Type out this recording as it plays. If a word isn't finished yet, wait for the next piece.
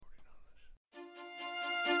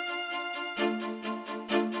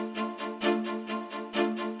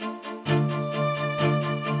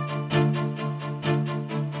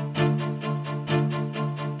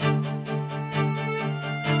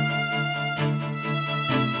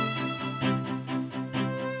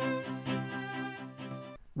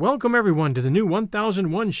Welcome, everyone, to the new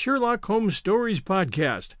 1001 Sherlock Holmes Stories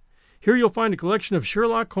podcast. Here you'll find a collection of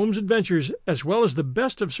Sherlock Holmes adventures, as well as the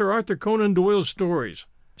best of Sir Arthur Conan Doyle's stories.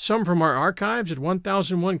 Some from our archives at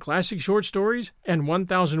 1001 Classic Short Stories and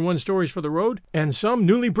 1001 Stories for the Road, and some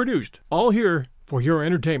newly produced, all here for your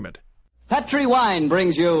entertainment. Petri Wine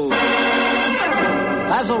brings you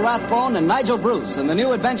Basil Rathbone and Nigel Bruce in the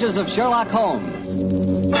new adventures of Sherlock Holmes.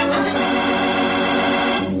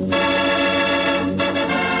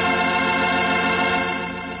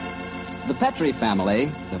 The Petri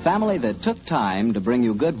family, the family that took time to bring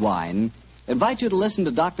you good wine, invite you to listen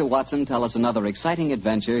to Dr. Watson tell us another exciting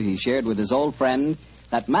adventure he shared with his old friend,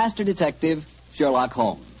 that master detective, Sherlock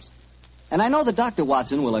Holmes. And I know that Dr.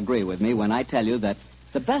 Watson will agree with me when I tell you that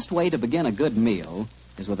the best way to begin a good meal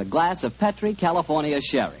is with a glass of Petri California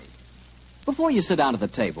sherry. Before you sit down at the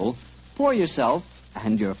table, pour yourself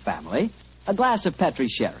and your family a glass of Petri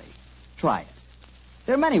sherry. Try it.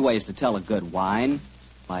 There are many ways to tell a good wine,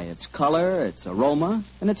 by its color, its aroma,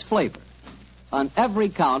 and its flavor. On every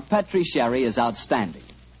count, Petri sherry is outstanding.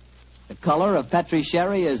 The color of Petri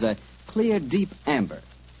sherry is a clear, deep amber.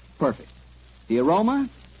 Perfect. The aroma?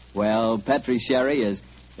 Well, Petri sherry is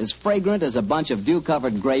as fragrant as a bunch of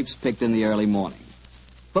dew-covered grapes picked in the early morning.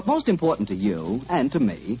 But most important to you, and to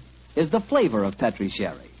me, is the flavor of Petri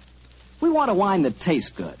sherry. We want a wine that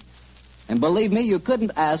tastes good. And believe me, you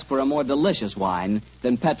couldn't ask for a more delicious wine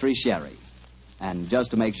than Petri sherry. And just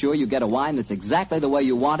to make sure you get a wine that's exactly the way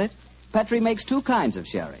you want it, Petri makes two kinds of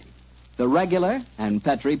sherry, the regular and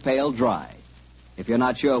Petri Pale Dry. If you're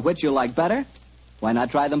not sure which you like better, why not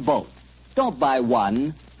try them both? Don't buy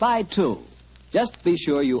one, buy two. Just be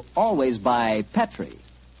sure you always buy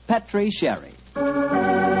Petri Sherry.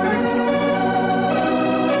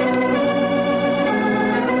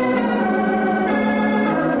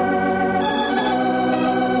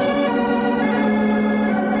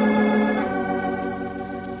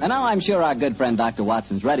 And now I'm sure our good friend Dr.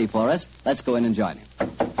 Watson's ready for us. Let's go in and join him.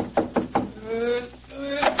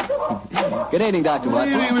 Good evening, Dr.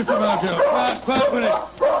 Watson. Good evening, Mr. Bartell. Quiet minute.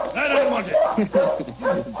 I don't want it.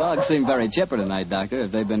 The dogs seem very chipper tonight, Doctor.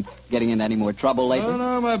 Have they been getting into any more trouble lately? Oh,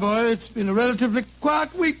 no, my boy. It's been a relatively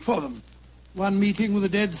quiet week for them. One meeting with a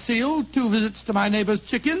dead seal, 2 visits to my neighbor's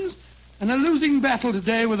chickens, and a losing battle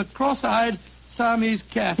today with a cross-eyed Siamese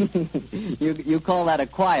cat. You call that a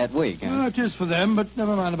quiet week, huh? Oh, it is for them, but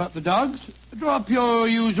never mind about the dogs. Draw up your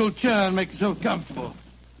usual chair and make yourself comfortable.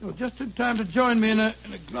 You're just in time to join me in a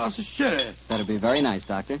glass of sherry. That'd be very nice,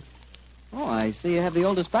 Doctor. Oh, I see you have the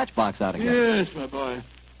old dispatch box out again. Yes, my boy.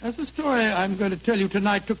 As the story I'm going to tell you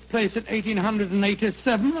tonight took place in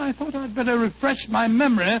 1887, I thought I'd better refresh my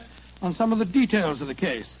memory on some of the details of the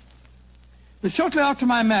case. Shortly after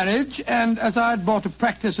my marriage, and as I had bought a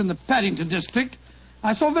practice in the Paddington district,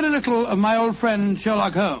 I saw very little of my old friend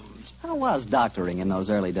Sherlock Holmes. How was doctoring in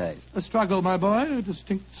those early days? A struggle, my boy, a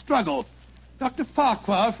distinct struggle. Dr.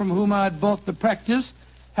 Farquhar, from whom I had bought the practice,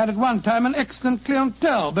 had at one time an excellent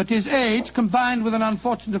clientele, but his age, combined with an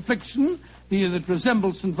unfortunate affliction, the that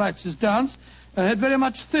resembled St. Vitus's dance, had very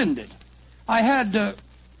much thinned it. I had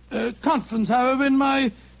confidence, however, in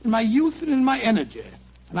my youth and in my energy.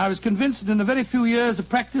 And I was convinced that in a very few years the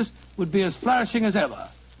practice would be as flourishing as ever.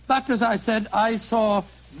 But, as I said, I saw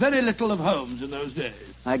very little of Holmes in those days.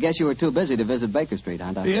 I guess you were too busy to visit Baker Street,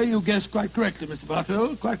 huh, Doctor? Yeah, you guessed quite correctly, Mr.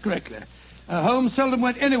 Bartell, quite correctly. Holmes seldom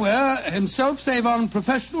went anywhere himself save on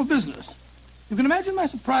professional business. You can imagine my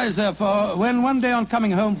surprise, therefore, when one day on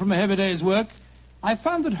coming home from a heavy day's work, I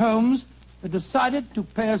found that Holmes had decided to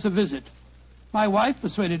pay us a visit. My wife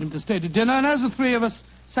persuaded him to stay to dinner, and as the three of us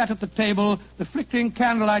sat at the table, the flickering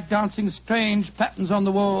candlelight dancing strange patterns on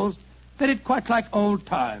the walls, felt quite like old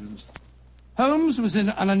times. Holmes was in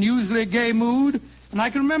an unusually gay mood, and I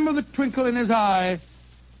can remember the twinkle in his eye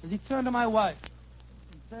as he turned to my wife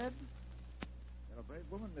and said, "You're a brave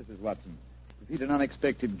woman, Mrs. Watson, to feed an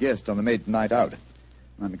unexpected guest on the maiden night out.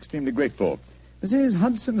 I'm extremely grateful. Mrs.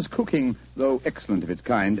 Hudson's cooking, though excellent of its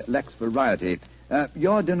kind, lacks variety.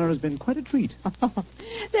 Your dinner has been quite a treat." Oh,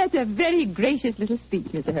 that's a very gracious little speech,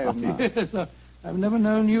 Mr. Holmes. Yes, I've never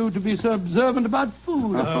known you to be so observant about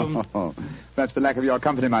food, Holmes. Perhaps the lack of your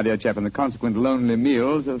company, my dear chap, and the consequent lonely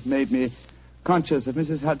meals have made me conscious of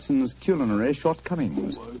Mrs. Hudson's culinary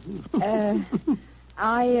shortcomings.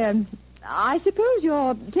 I suppose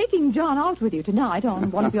you're taking John out with you tonight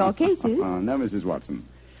on one of your cases. Oh, no, Mrs. Watson.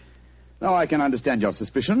 Now, I can understand your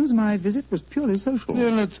suspicions. My visit was purely social.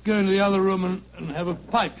 Then let's go into the other room and have a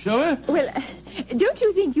pipe, shall we? Well, don't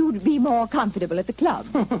you think you'd be more comfortable at the club?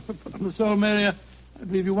 Miss O'Mary, I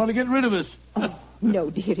believe you want to get rid of us. Oh,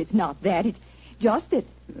 no, dear, it's not that. It's just that...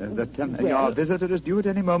 Your visitor is due at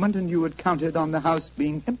any moment, and you had counted on the house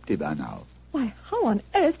being empty by now. Why, how on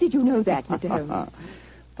earth did you know that, Mr. Holmes?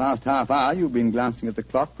 Past half hour, you've been glancing at the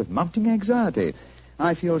clock with mounting anxiety.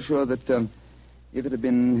 I feel sure that if it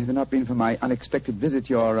had not been for my unexpected visit,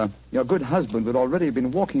 your good husband would already have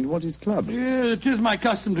been walking towards his club. Yeah, it is my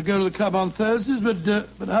custom to go to the club on Thursdays,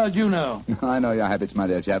 but how'd you know? I know your habits, my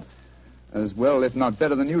dear chap, as well, if not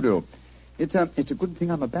better than you do. It's a good thing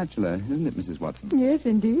I'm a bachelor, isn't it, Mrs. Watson? Yes,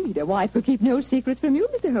 indeed. A wife will keep no secrets from you,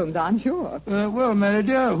 Mr. Holmes, I'm sure. Well, Mary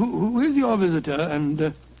dear, who is your visitor,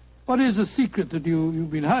 and what is the secret that you've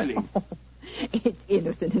been hiding? It's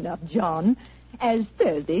innocent enough, John. As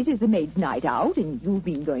Thursdays is the maid's night out, and you've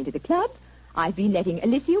been going to the club, I've been letting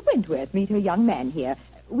Alicia Wentworth meet her young man here.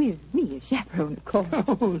 With me as chaperone, of course.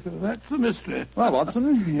 Oh, so that's the mystery. Well,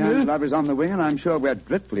 Watson, your love is on the wing, and I'm sure we're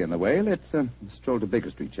dreadfully in the way. Let's stroll to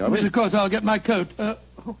Baker Street, shall we? Yes, of course, I'll get my coat.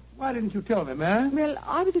 Why didn't you tell me, Mary? Well,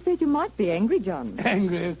 I was afraid you might be angry, John.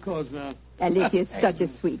 Angry, of course, ma'am. Alicia's such a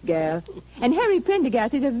sweet girl. And Harry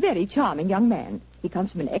Prendergast is a very charming young man. He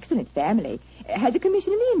comes from an excellent family, has a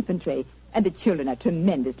commission in the infantry, and the children are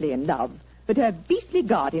tremendously in love. But her beastly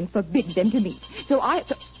guardian forbids them to meet. So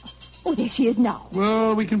Oh, there she is now.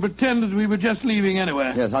 Well, we can pretend that we were just leaving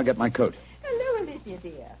anyway. Yes, I'll get my coat. Hello, Alicia,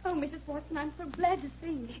 dear. Oh, Mrs. Watson, I'm so glad to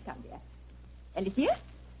see you. Come, dear. Alicia,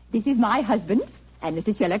 this is my husband and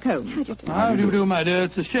Mr. Sherlock Holmes. How do you do, my dear?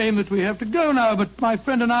 It's a shame that we have to go now, but my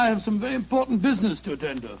friend and I have some very important business to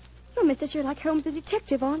attend to. You're Mr. Sherlock Holmes, the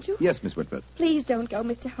detective, aren't you? Yes, Miss Whitworth. Please don't go,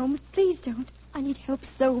 Mr. Holmes. Please don't. I need help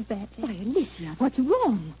so badly. Why, Alicia, what's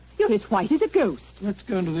wrong? You're as white as a ghost. Let's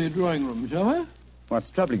go into the drawing room, shall we? What's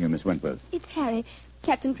troubling you, Miss Wentworth? It's Harry,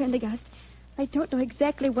 Captain Prendergast. I don't know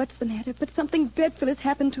exactly what's the matter, but something dreadful has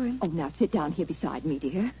happened to him. Oh, now sit down here beside me,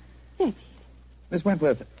 dear. That's it. Miss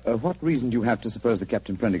Wentworth, what reason do you have to suppose that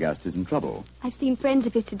Captain Prendergast is in trouble? I've seen friends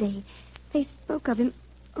of his today. They spoke of him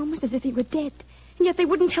almost as if he were dead, and yet they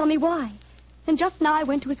wouldn't tell me why. And just now I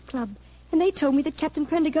went to his club, and they told me that Captain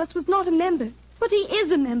Prendergast was not a member. But he is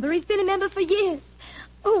a member. He's been a member for years.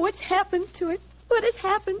 Oh, what's happened to it? What has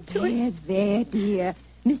happened to it? There, dear.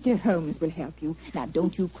 Mr. Holmes will help you. Now,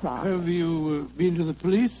 don't you cry. Have you been to the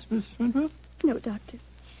police, Miss Wentworth? No, Doctor.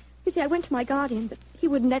 You see, I went to my guardian, but he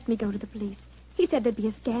wouldn't let me go to the police. He said there'd be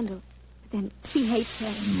a scandal. But then he hates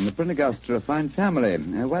Harry. The Prendergasts are a fine family.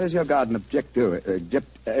 Why does your guardian object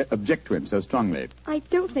to him so strongly? I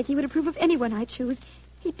don't think he would approve of anyone I choose.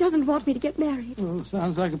 He doesn't want me to get married. Oh,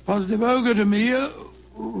 sounds like a positive ogre to me.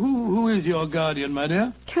 Who is your guardian, my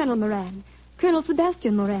dear? Colonel Moran. Colonel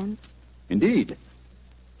Sebastian Moran. Indeed.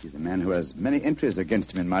 He's a man who has many entries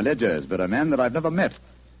against him in my ledgers, but a man that I've never met.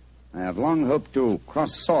 I have long hoped to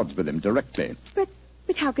cross swords with him directly. But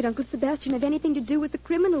how could Uncle Sebastian have anything to do with the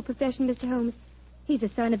criminal profession, Mr. Holmes? He's the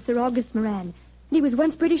son of Sir August Moran, and he was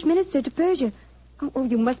once British minister to Persia. Oh,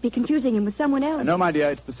 you must be confusing him with someone else. No, my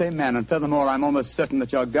dear, it's the same man, and furthermore, I'm almost certain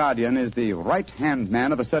that your guardian is the right-hand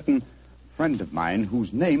man of a certain friend of mine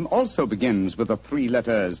whose name also begins with the three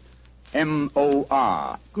letters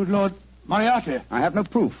M-O-R. Good Lord, Moriarty. I have no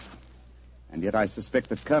proof. And yet I suspect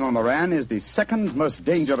that Colonel Moran is the second most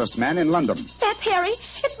dangerous man in London. That's Harry.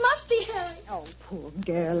 It must be Harry. Oh, poor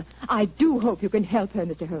girl. I do hope you can help her,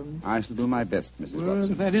 Mr. Holmes. I shall do my best, Mrs. Well,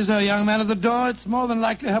 Watson. if that is her young man at the door, it's more than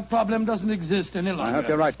likely her problem doesn't exist any longer. I hope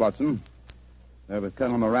you're right, Watson. Though with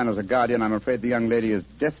Colonel Moran as a guardian, I'm afraid the young lady is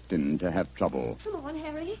destined to have trouble. Come on,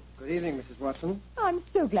 Harry. Good evening, Mrs. Watson. I'm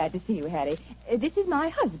so glad to see you, Harry. This is my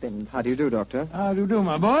husband. How do you do, Doctor? How do you do,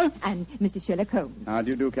 my boy? And Mr. Sherlock Holmes. How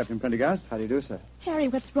do you do, Captain Prendergast? How do you do, sir? Harry,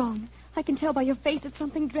 what's wrong? I can tell by your face that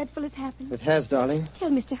something dreadful has happened. It has, darling.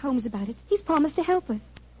 Tell Mr. Holmes about it. He's promised to help us.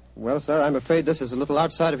 Well, sir, I'm afraid this is a little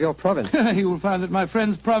outside of your province. You will find that my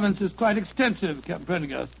friend's province is quite extensive, Captain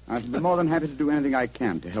Prendergast. I shall be more than happy to do anything I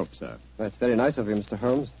can to help, sir. That's very nice of you, Mr.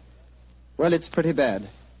 Holmes. Well, it's pretty bad.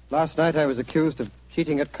 Last night I was accused of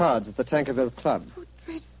cheating at cards at the Tankerville Club. Oh,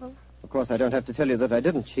 dreadful. Of course, I don't have to tell you that I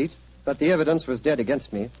didn't cheat, but the evidence was dead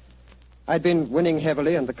against me. I'd been winning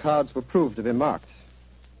heavily, and the cards were proved to be marked.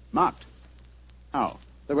 Marked? How?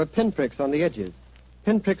 There were pinpricks on the edges.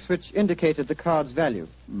 Pinpricks which indicated the card's value.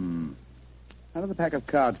 How did the pack of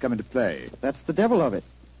cards come into play? That's the devil of it.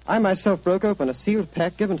 I myself broke open a sealed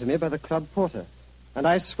pack given to me by the club porter. And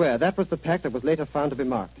I swear that was the pack that was later found to be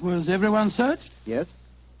marked. Was everyone searched? Yes.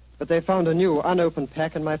 But they found a new, unopened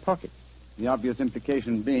pack in my pocket. The obvious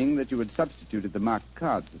implication being that you had substituted the marked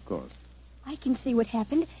cards, of course. I can see what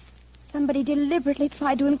happened. Somebody deliberately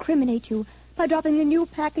tried to incriminate you by dropping the new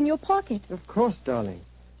pack in your pocket. Of course, darling.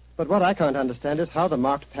 But what I can't understand is how the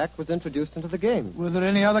marked pack was introduced into the game. Were there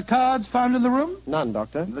any other cards found in the room? None,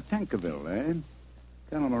 Doctor. The Tankerville, eh?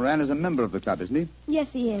 Colonel Moran is a member of the club, isn't he?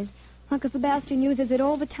 Yes, he is. Uncle Sebastian uses it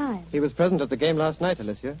all the time. He was present at the game last night,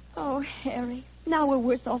 Alicia. Oh, Harry, now we're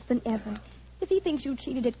worse off than ever. If he thinks you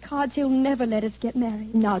cheated at cards, he'll never let us get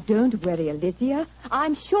married. Now, don't worry, Alicia.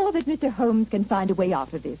 I'm sure that Mr. Holmes can find a way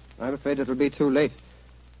out of this. I'm afraid it'll be too late.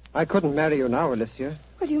 I couldn't marry you now, Alicia.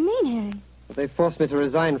 What do you mean, Harry? But they forced me to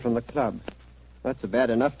resign from the club. That's a bad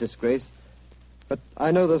enough disgrace. But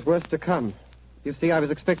I know there's worse to come. You see, I was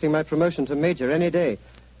expecting my promotion to major any day.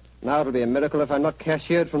 Now it'll be a miracle if I'm not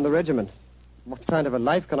cashiered from the regiment. What kind of a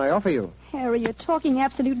life can I offer you? Harry, you're talking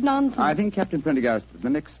absolute nonsense. I think, Captain Prendergast, the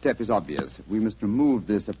next step is obvious. We must remove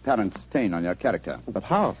this apparent stain on your character. But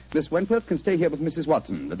how? Miss Wentworth can stay here with Mrs.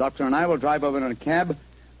 Watson. The doctor and I will drive over in a cab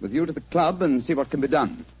with you to the club and see what can be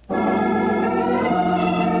done.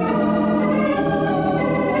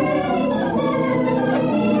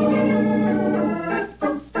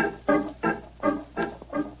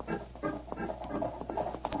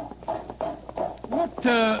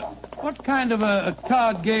 What kind of a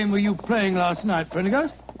card game were you playing last night,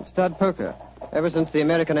 Prendergast? Stud poker. Ever since the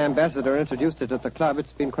American ambassador introduced it at the club,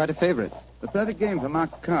 it's been quite a favorite. The perfect game for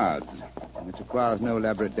marked cards, which requires no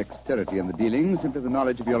elaborate dexterity in the dealing, simply the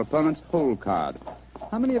knowledge of your opponent's whole card.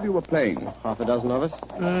 How many of you were playing? Half a dozen of us.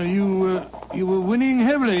 You were winning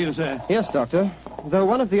heavily, you say? Yes, Doctor. Though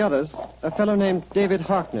one of the others, a fellow named David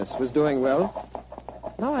Harkness, was doing well.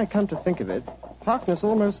 Now I come to think of it, Harkness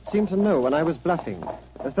almost seemed to know when I was bluffing,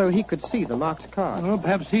 as though he could see the marked card. Well,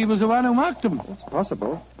 perhaps he was the one who marked them. It's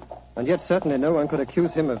possible. And yet certainly no one could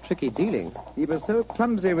accuse him of tricky dealing. He was so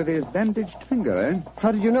clumsy with his bandaged finger, eh?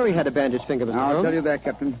 How did you know he had a bandaged finger, Mr. I'll Holmes? tell you that,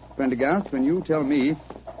 Captain Prendergast, when you tell me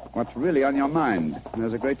what's really on your mind.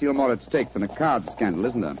 There's a great deal more at stake than a card scandal,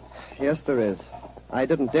 isn't there? Yes, there is. I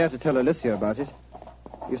didn't dare to tell Alicia about it.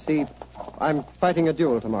 You see, I'm fighting a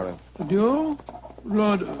duel tomorrow. A duel?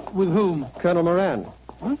 Lord, with whom? Colonel Moran.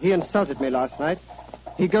 Huh? He insulted me last night.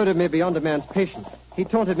 He goaded me beyond a man's patience. He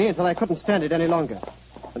taunted me until I couldn't stand it any longer.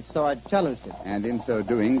 And so I challenged him. And in so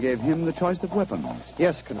doing, gave him the choice of weapons.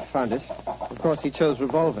 Yes, confound it. Of course, he chose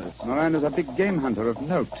revolvers. Moran is a big game hunter of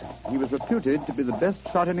note. He was reputed to be the best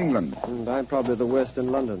shot in England. And I'm probably the worst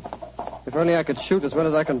in London. If only I could shoot as well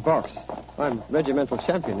as I can box. I'm regimental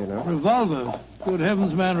champion, you know. Revolvers? Good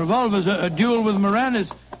heavens, man, revolvers. A duel with Moran is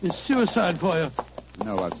suicide for you.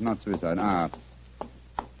 No, it's not suicide.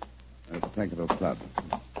 It's a Tankerville club.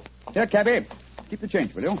 Here, cabby. Keep the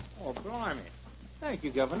change, will you? Oh, blimey. Thank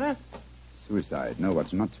you, Governor. Suicide. No,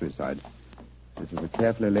 it's not suicide. This is a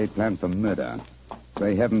carefully laid plan for murder.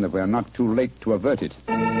 Pray heaven that we're not too late to avert it.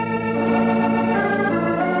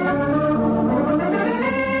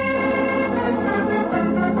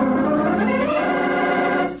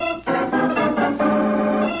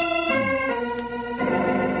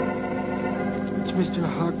 It's Mr.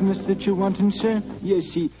 Harkness that you're wanting, sir? Yes,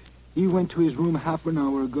 he went to his room half an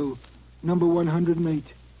hour ago. Number 108.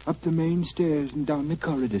 Up the main stairs and down the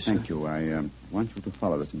corridor, sir. Thank you. I want you to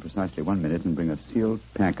follow us in precisely 1 minute and bring a sealed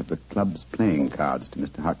pack of the club's playing cards to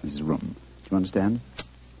Mr. Harkness's room. Do you understand?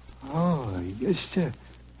 Oh, yes, sir.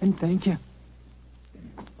 And thank you.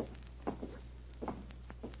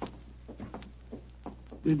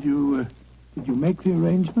 Did you make the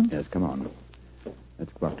arrangement? Yes, come on.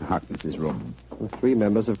 Let's go up to Harkness's room. The 3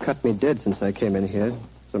 members have cut me dead since I came in here.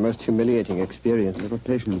 It's the most humiliating experience. A little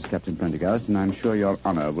patience, Captain Prendergast, and I'm sure your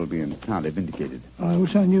honor will be entirely vindicated. I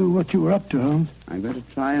wish I knew what you were up to, Holmes. I'm going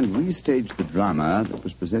to try and restage the drama that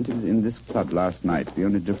was presented in this club last night. The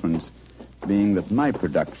only difference being that my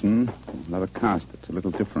production will have a cast that's a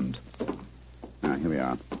little different. Now, here we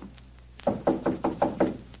are.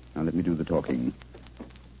 Now, let me do the talking.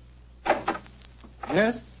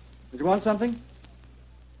 Yes? Did you want something?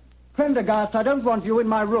 Prendergast, I don't want you in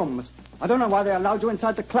my rooms. I don't know why they allowed you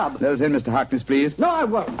inside the club. Let us in, Mr. Harkness, please. No, I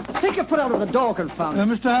won't. Take your foot out of the door, confound it.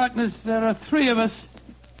 Mr. Harkness, there are 3 of us.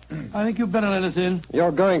 I think you'd better let us in.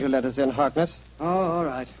 You're going to let us in, Harkness. Oh, all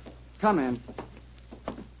right. Come in.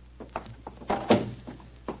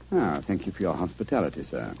 Thank you for your hospitality,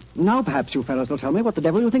 sir. Now perhaps you fellows will tell me what the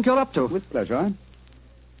devil you think you're up to. With pleasure.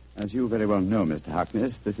 As you very well know, Mr.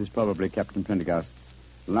 Harkness, this is probably Captain Prendergast's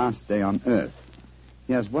last day on Earth.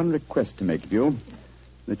 He has one request to make of you,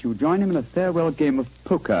 that you join him in a farewell game of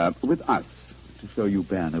poker with us, to show you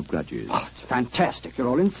bear no grudges. Oh, it's fantastic. You're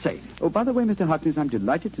all insane. Oh, by the way, Mr. Harkness, I'm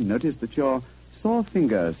delighted to notice that your sore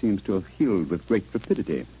finger seems to have healed with great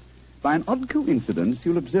rapidity. By an odd coincidence,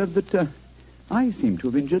 you'll observe that I seem to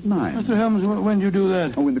have injured mine. Mr. Holmes, when did you do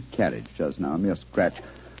that? Oh, in the carriage just now, a mere scratch.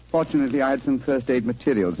 Fortunately, I had some first aid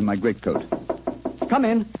materials in my greatcoat. Come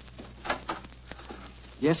in.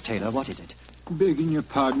 Yes, Taylor, what is it? Begging your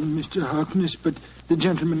pardon, Mr. Harkness, but The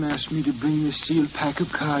gentleman asked me to bring this sealed pack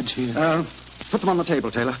of cards here. Put them on the table,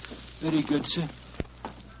 Taylor. Very good, sir.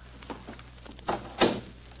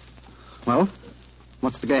 Well,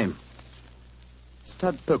 what's the game?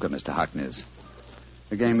 Stud poker, Mr. Harkness.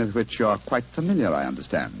 A game with which you're quite familiar, I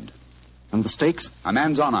understand. And the stakes? A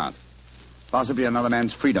man's honor. Possibly another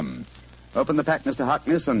man's freedom. Open the pack, Mr.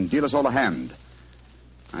 Harkness, and deal us all a hand.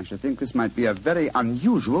 I should think this might be a very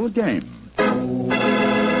unusual game.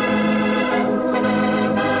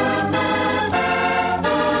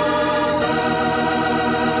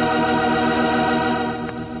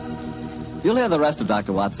 You'll hear the rest of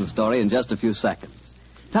Dr. Watson's story in just a few seconds.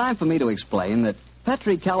 Time for me to explain that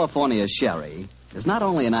Petri California Sherry is not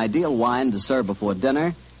only an ideal wine to serve before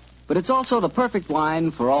dinner, but it's also the perfect wine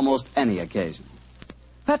for almost any occasion.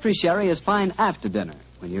 Petri Sherry is fine after dinner,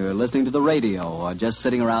 when you're listening to the radio or just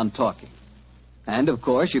sitting around talking. And, of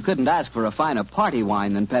course, you couldn't ask for a finer party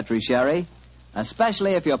wine than Petri Sherry,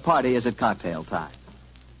 especially if your party is at cocktail time.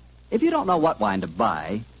 If you don't know what wine to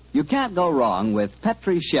buy, you can't go wrong with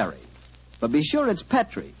Petri Sherry. But be sure it's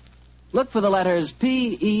Petri. Look for the letters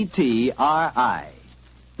P-E-T-R-I.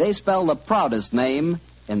 They spell the proudest name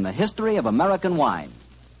in the history of American wine.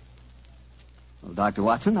 Well, Dr.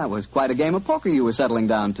 Watson, that was quite a game of poker you were settling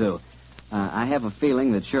down to. I have a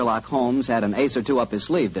feeling that Sherlock Holmes had an ace or two up his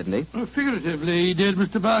sleeve, didn't he? Well, figuratively, he did,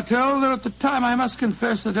 Mr. Bartell, though at the time I must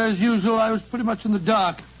confess that, as usual, I was pretty much in the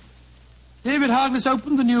dark. David Harkness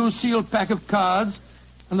opened the new sealed pack of cards,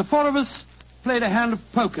 and the four of us played a hand of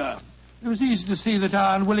poker. It was easy to see that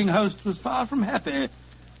our unwilling host was far from happy.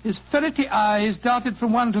 His ferrety eyes darted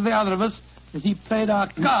from one to the other of us as he played our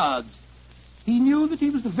cards. He knew that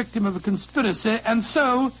he was the victim of a conspiracy, and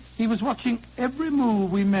so he was watching every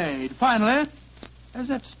move we made. Finally, as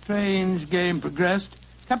that strange game progressed,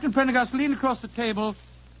 Captain Prendergast leaned across the table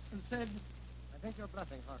and said, I think you're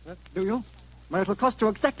bluffing, Harkness. Do you? Well, it'll cost you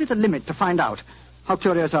exactly the limit to find out. How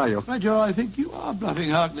curious are you? By Joe, I think you are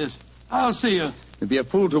bluffing, Harkness. I'll see you. You'd be a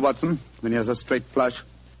fool to, Watson, when he has a straight flush.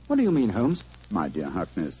 What do you mean, Holmes? My dear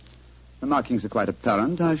Harkness, the markings are quite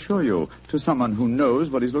apparent, I assure you, to someone who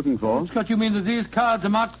knows what he's looking for. Scott, you mean that these cards are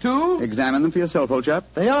marked too? Examine them for yourself, old chap.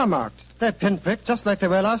 They are marked. They're pinpricked, just like they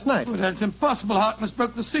were last night. Oh, that's impossible. Harkness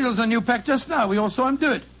broke the seals on your pack just now. We all saw him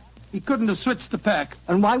do it. He couldn't have switched the pack.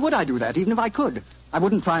 And why would I do that, even if I could? I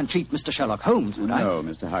wouldn't try and cheat Mr. Sherlock Holmes, would I? No,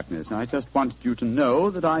 Mr. Harkness. I just wanted you to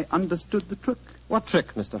know that I understood the trick. What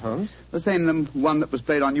trick, Mr. Holmes? The same one that was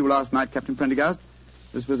played on you last night, Captain Prendergast.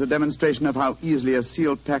 This was a demonstration of how easily a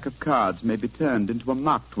sealed pack of cards may be turned into a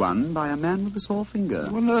marked one by a man with a sore finger.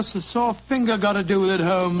 What on earth's a sore finger got to do with it,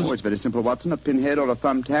 Holmes? Oh, it's very simple, Watson. A pinhead or a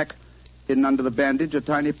thumbtack hidden under the bandage, a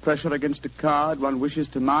tiny pressure against a card one wishes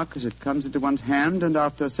to mark as it comes into one's hand, and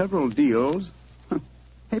after several deals,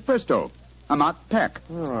 hey, presto, a marked pack.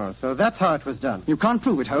 Oh, so that's how it was done. You can't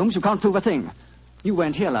prove it, Holmes. You can't prove a thing. You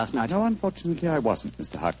weren't here last night. No, unfortunately, I wasn't,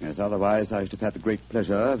 Mr. Harkness. Otherwise, I should have had the great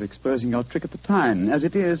pleasure of exposing your trick at the time. As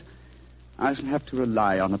it is, I shall have to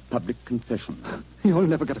rely on a public confession. You'll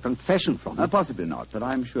never get a confession from me. Possibly not, but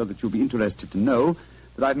I'm sure that you'll be interested to know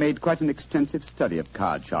that I've made quite an extensive study of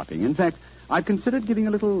card sharping. In fact, I've considered giving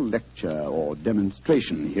a little lecture or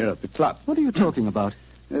demonstration here at the club. What are you talking about?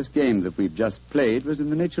 This game that we've just played was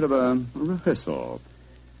in the nature of a rehearsal.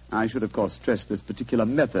 I should, of course, stress this particular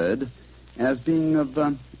method as being of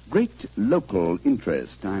great local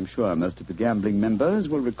interest. I'm sure most of the gambling members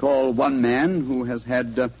will recall one man who has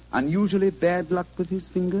had unusually bad luck with his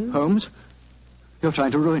fingers. Holmes, you're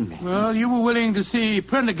trying to ruin me. Well, you were willing to see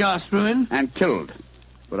Prendergast ruined. And killed.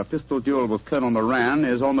 But a pistol duel with Colonel Moran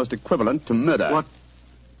is almost equivalent to murder.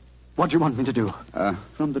 What do you want me to do?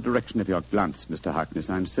 From the direction of your glance, Mr. Harkness,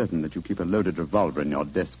 I'm certain that you keep a loaded revolver in your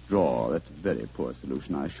desk drawer. That's a very poor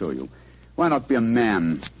solution, I assure you. Why not be a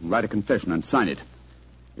man, write a confession, and sign it?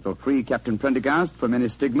 It'll free Captain Prendergast from any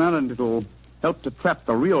stigma, and it'll help to trap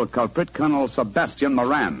the real culprit, Colonel Sebastian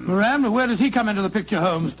Moran. Moran? Well, where does he come into the picture,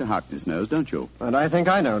 Holmes? Mr. Harkness knows, don't you? And I think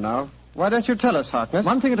I know now. Why don't you tell us, Harkness?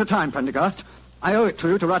 One thing at a time, Prendergast. I owe it to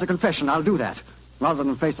you to write a confession. I'll do that, rather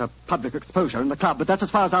than face a public exposure in the club, but that's as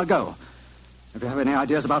far as I'll go. If you have any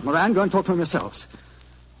ideas about Moran, go and talk to him yourselves.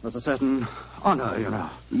 There's a certain honor, you know.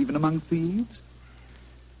 Even among thieves?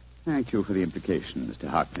 Thank you for the implication, Mr.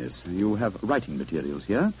 Harkness. You have writing materials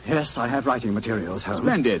here? Yes, I have writing materials, Holmes.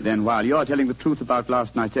 Splendid. Then while you're telling the truth about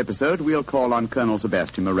last night's episode, we'll call on Colonel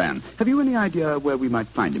Sebastian Moran. Have you any idea where we might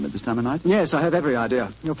find him at this time of night? Yes, I have every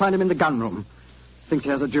idea. You'll find him in the gun room. Thinks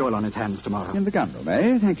he has a duel on his hands tomorrow. In the gun room,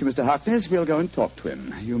 eh? Thank you, Mr. Harkness. We'll go and talk to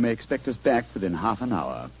him. You may expect us back within half an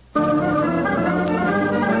hour.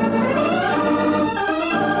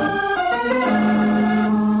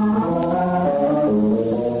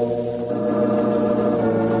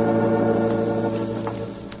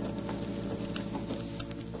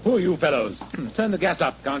 Who are you fellows? Turn the gas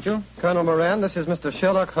up, can't you? Colonel Moran, this is Mr.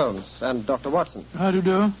 Sherlock Holmes and Dr. Watson. How do you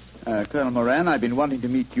do? Colonel Moran, I've been wanting to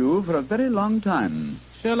meet you for a very long time.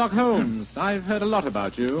 Sherlock Holmes. I've heard a lot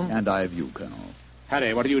about you. And I have you, Colonel.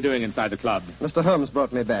 Harry, what are you doing inside the club? Mr. Holmes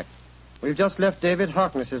brought me back. We've just left David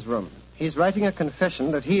Harkness's room. He's writing a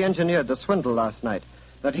confession that he engineered the swindle last night,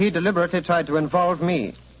 that he deliberately tried to involve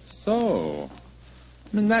me. So,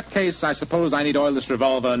 in that case, I suppose I need oil this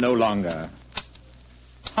revolver no longer.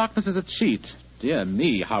 Harkness is a cheat. Dear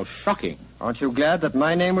me, how shocking. Aren't you glad that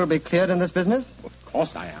my name will be cleared in this business? Of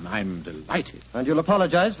course I am. I'm delighted. And you'll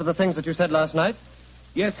apologize for the things that you said last night?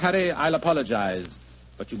 Yes, Harry, I'll apologize.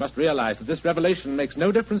 But you must realize that this revelation makes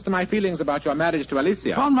no difference to my feelings about your marriage to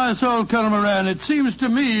Alicia. Upon my soul, Colonel Moran, it seems to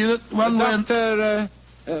me that one way... Dr.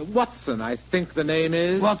 Watson, I think the name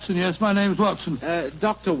is. Watson, yes, my name's Watson.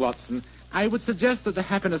 Dr. Watson, I would suggest that the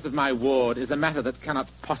happiness of my ward is a matter that cannot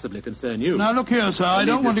possibly concern you. Now, look here, sir, I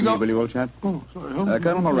don't want to go... Will you, old chap? Oh, sorry, Holmes.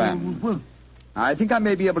 Colonel Moran, I think I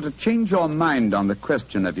may be able to change your mind on the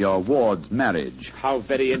question of your ward's marriage. How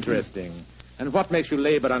very interesting. And what makes you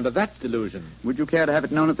labor under that delusion? Would you care to have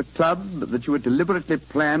it known at the club that you had deliberately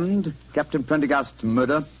planned Captain Prendergast's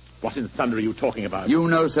murder? What in thunder are you talking about? You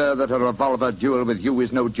know, sir, that a revolver duel with you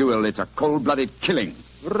is no duel. It's a cold-blooded killing.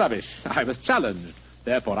 Rubbish. I was challenged.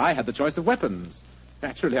 Therefore, I had the choice of weapons.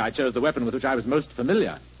 Naturally, I chose the weapon with which I was most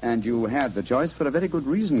familiar. And you had the choice for a very good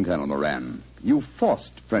reason, Colonel Moran. You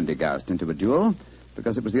forced Prendergast into a duel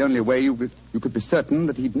because it was the only way you could be certain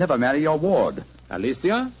that he'd never marry your ward.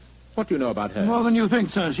 Alicia? What do you know about her? More than you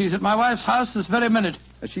think, sir. She's at my wife's house this very minute.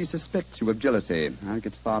 She suspects you of jealousy. I think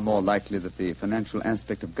it's far more likely that the financial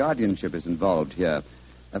aspect of guardianship is involved here.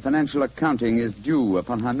 A financial accounting is due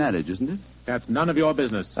upon her marriage, isn't it? That's none of your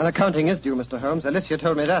business. An accounting is due, Mr. Holmes. Alicia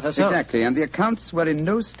told me that herself. Exactly, and the accounts were in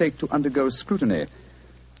no state to undergo scrutiny.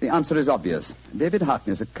 The answer is obvious. David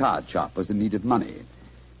Harkness, a card sharp, was in need of money.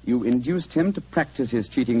 You induced him to practice his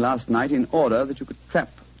cheating last night in order that you could trap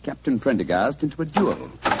Captain Prendergast into a duel.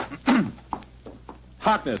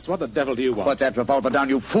 Harkness, what the devil do you want? Put that revolver down,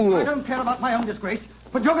 you fool. I don't care about my own disgrace,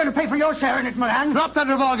 but you're going to pay for your share in it, Moran. Drop that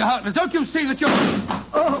revolver, Harkness. Don't you see that you're...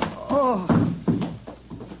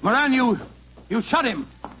 Moran, you shot him.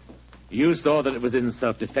 You saw that it was in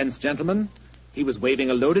self-defense, gentlemen. He was waving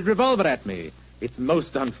a loaded revolver at me. It's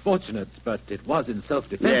most unfortunate, but it was in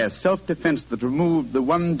self-defense. Yes, self-defense that removed the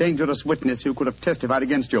one dangerous witness who could have testified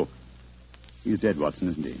against you. He's dead, Watson,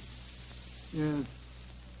 isn't he? Yes.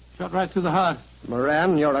 Shot right through the heart.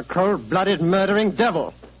 Moran, you're a cold-blooded, murdering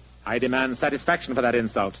devil. I demand satisfaction for that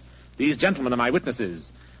insult. These gentlemen are my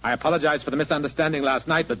witnesses. I apologize for the misunderstanding last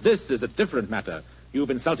night, but this is a different matter. You've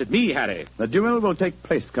insulted me, Harry. The duel will take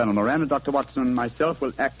place, Colonel Moran, and Dr. Watson and myself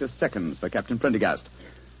will act as seconds for Captain Prendergast.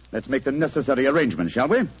 Let's make the necessary arrangements, shall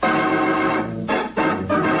we?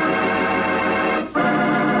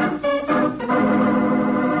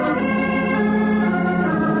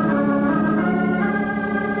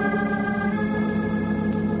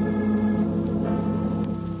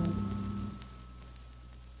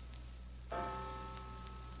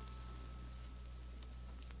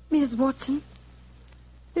 Mrs. Watson,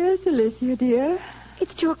 Yes, Alicia, dear.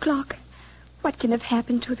 it's 2:00. What can have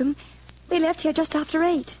happened to them? They left here just after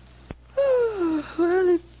 8.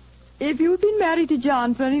 Well, if you'd been married to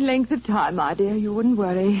John for any length of time, my dear, you wouldn't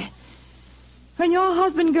worry. When your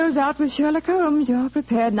husband goes out with Sherlock Holmes, you're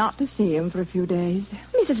prepared not to see him for a few days.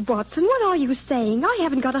 Mrs. Watson, what are you saying? I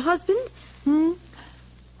haven't got a husband.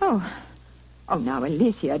 Oh, now,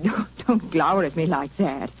 Alicia, don't glower at me like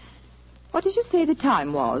that. What did you say the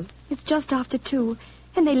time was? It's just after 2,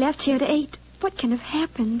 and they left here at 8. What can have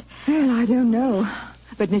happened? Well, I don't know.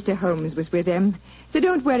 But Mr. Holmes was with them. So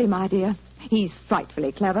don't worry, my dear. He's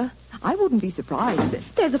frightfully clever. I wouldn't be surprised.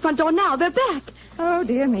 There's the front door now. They're back. Oh,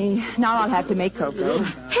 dear me. Now I'll have to make cocoa.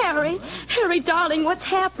 Harry, darling, what's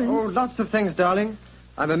happened? Oh, lots of things, darling.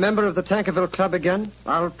 I'm a member of the Tankerville Club again.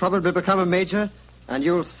 I'll probably become a major. And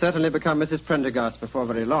you'll certainly become Mrs. Prendergast before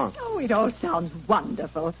very long. Oh, it all sounds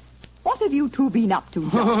wonderful. What have you two been up to,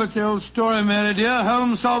 John? Oh, it's the old story, Mary, dear.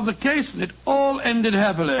 Holmes solved the case, and it all ended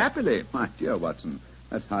happily. Happily? My dear Watson,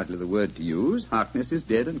 that's hardly the word to use. Harkness is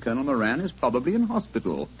dead and Colonel Moran is probably in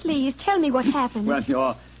hospital. Please, tell me what happened.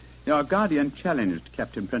 Well, your guardian challenged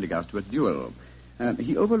Captain Prendergast to a duel.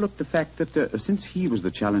 He overlooked the fact that since he was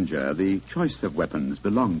the challenger, the choice of weapons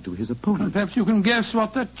belonged to his opponent. Perhaps you can guess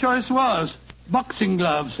what that choice was. Boxing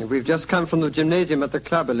gloves. We've just come from the gymnasium at the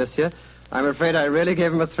club, Alicia. I'm afraid I really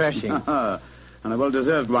gave him a thrashing. And a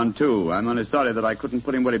well-deserved one, too. I'm only sorry that I couldn't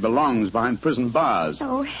put him where he belongs, behind prison bars.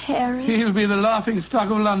 Oh, Harry. He'll be the laughing stock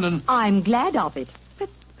of London. I'm glad of it.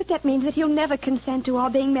 But But that means that he'll never consent to our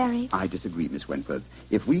being married. I disagree, Miss Wentworth.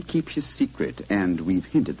 If we keep his secret, and we've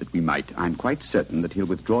hinted that we might, I'm quite certain that he'll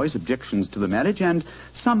withdraw his objections to the marriage, and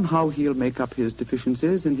somehow he'll make up his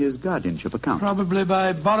deficiencies in his guardianship account. Probably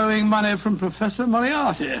by borrowing money from Professor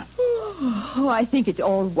Moriarty. Oh, I think it's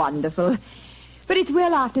all wonderful. But it's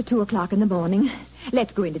well after 2 o'clock in the morning.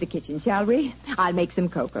 Let's go into the kitchen, shall we? I'll make some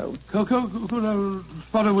cocoa. Cocoa?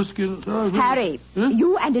 Spot of whiskey? Harry,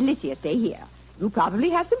 you and Alicia stay here. You probably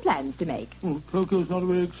have some plans to make. Oh, cocoa's not a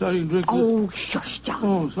very exciting drink. Oh, shush, John.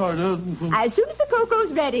 Oh, sorry, dear. As soon as the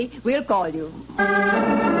cocoa's ready, we'll call you.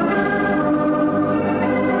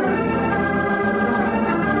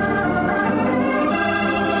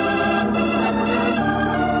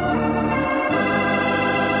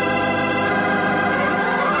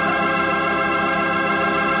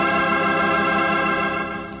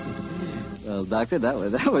 Well, Doctor,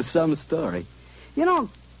 that was some story. You know,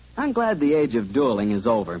 I'm glad the age of dueling is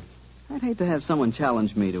over. I'd hate to have someone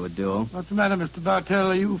challenge me to a duel. What's the matter, Mr.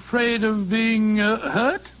 Bartell? Are you afraid of being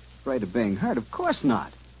hurt? Afraid of being hurt? Of course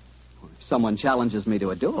not. If someone challenges me to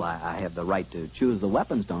a duel, I have the right to choose the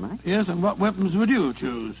weapons, don't I? Yes, and what weapons would you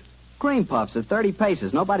choose? Cream puffs at 30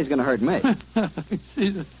 paces. Nobody's going to hurt me. See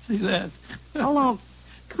that? Although,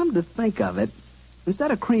 come to think of it,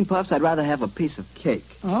 instead of cream puffs, I'd rather have a piece of cake.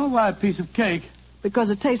 Oh, why a piece of cake? Because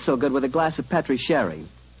it tastes so good with a glass of Petri sherry.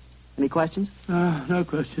 Any questions? No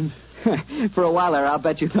questions. For a while there, I'll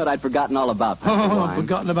bet you thought I'd forgotten all about Petri wine.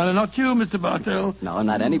 Forgotten about it. Not you, Mr. Bartell. No,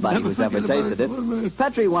 not anybody who's ever tasted it.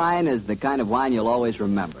 Petri wine is the kind of wine you'll always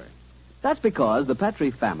remember. That's because the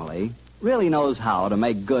Petri family really knows how to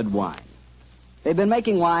make good wine. They've been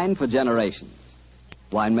making wine for generations.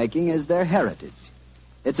 Winemaking is their heritage.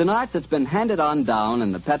 It's an art that's been handed on down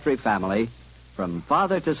in the Petri family from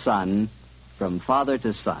father to son, from father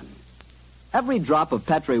to son. Every drop of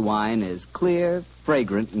Petri wine is clear,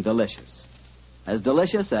 fragrant, and delicious. As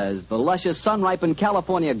delicious as the luscious sun-ripened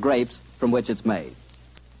California grapes from which it's made.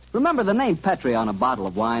 Remember, the name Petri on a bottle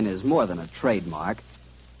of wine is more than a trademark.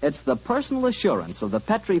 It's the personal assurance of the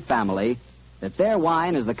Petri family that their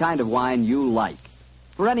wine is the kind of wine you like,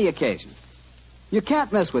 for any occasion. You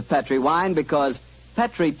can't miss with Petri wine because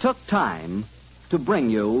Petri took time to bring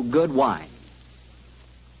you good wine.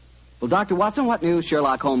 Well, Dr. Watson, what new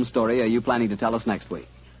Sherlock Holmes story are you planning to tell us next week?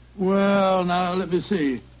 Well, now, let me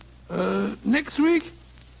see. Next week,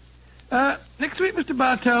 Mr.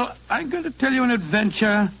 Bartell, I'm going to tell you an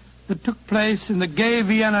adventure that took place in the gay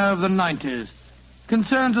Vienna of the 90s.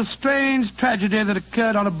 Concerns a strange tragedy that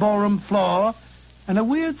occurred on a ballroom floor and a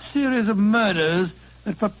weird series of murders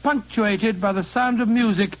that were punctuated by the sound of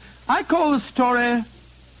music. I call the story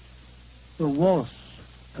The Waltz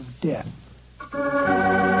of Death.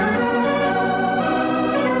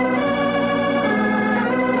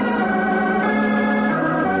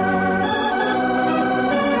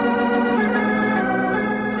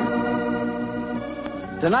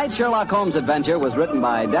 Tonight's Sherlock Holmes adventure was written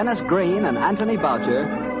by Dennis Green and Anthony Boucher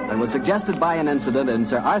and was suggested by an incident in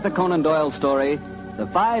Sir Arthur Conan Doyle's story, The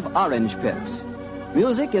 5 Orange Pips.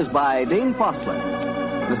 Music is by Dean Fossler.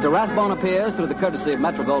 Mr. Rathbone appears through the courtesy of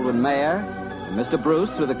Metro-Goldwyn-Mayer, and Mr.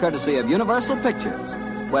 Bruce through the courtesy of Universal Pictures,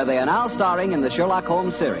 where they are now starring in the Sherlock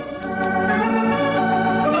Holmes series.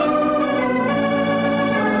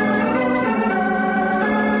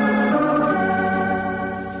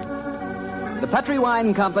 The Petri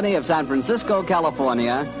Wine Company of San Francisco,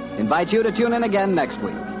 California, invites you to tune in again next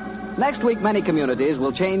week. Next week, many communities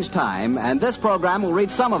will change time, and this program will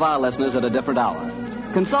reach some of our listeners at a different hour.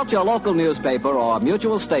 Consult your local newspaper or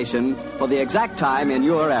mutual station for the exact time in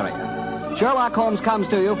your area. Sherlock Holmes comes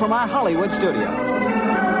to you from our Hollywood studios.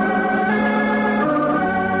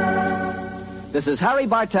 This is Harry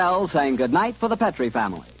Bartell saying goodnight for the Petri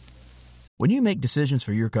family. When you make decisions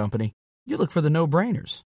for your company, you look for the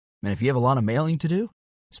no-brainers. And if you have a lot of mailing to do,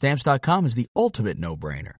 Stamps.com is the ultimate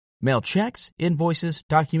no-brainer. Mail checks, invoices,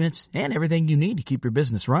 documents, and everything you need to keep your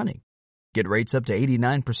business running. Get rates up to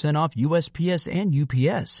 89% off USPS and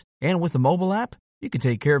UPS. And with the mobile app, you can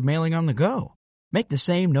take care of mailing on the go. Make the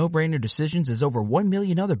same no-brainer decisions as over 1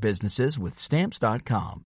 million other businesses with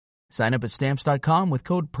Stamps.com. Sign up at Stamps.com with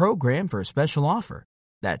code PROGRAM for a special offer.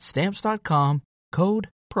 That's Stamps.com, code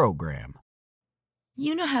PROGRAM.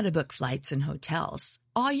 You know how to book flights and hotels.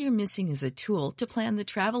 All you're missing is a tool to plan the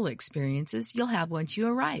travel experiences you'll have once you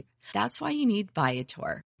arrive. That's why you need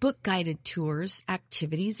Viator. Book guided tours,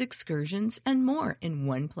 activities, excursions, and more in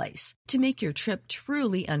one place to make your trip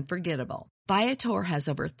truly unforgettable. Viator has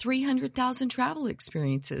over 300,000 travel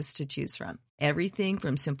experiences to choose from. Everything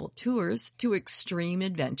from simple tours to extreme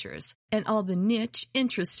adventures and all the niche,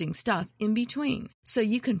 interesting stuff in between. So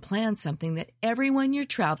you can plan something that everyone you're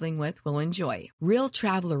traveling with will enjoy. Real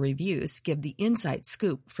traveler reviews give the inside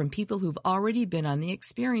scoop from people who've already been on the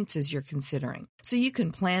experiences you're considering. So you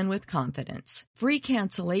can plan with confidence. Free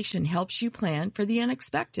cancellation helps you plan for the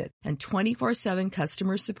unexpected. And 24/7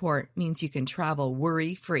 customer support means you can travel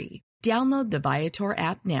worry-free. Download the Viator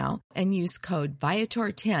app now and use code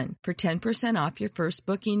Viator10 for 10% off your first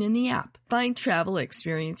booking in the app. Find travel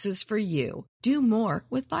experiences for you. Do more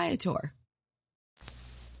with Viator.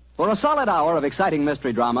 For a solid hour of exciting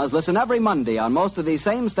mystery dramas, listen every Monday on most of these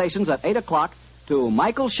same stations at 8 o'clock to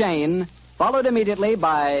Michael Shayne, followed immediately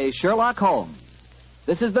by Sherlock Holmes.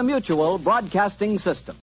 This is the Mutual Broadcasting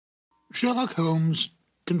System. Sherlock Holmes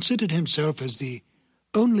considered himself as the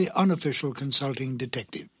only unofficial consulting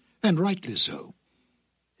detective, and rightly so.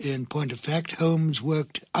 In point of fact, Holmes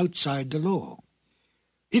worked outside the law.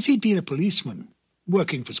 If he'd been a policeman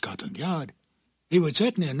working for Scotland Yard, he would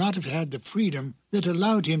certainly not have had the freedom that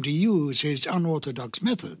allowed him to use his unorthodox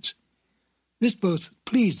methods. This both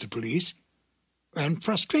pleased the police and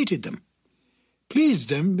frustrated them. Pleased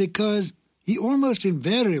them because he almost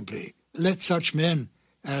invariably let such men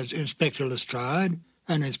as Inspector Lestrade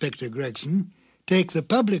and Inspector Gregson take the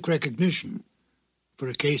public recognition for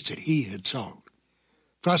a case that he had solved.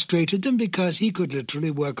 Frustrated them because he could literally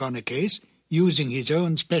work on a case using his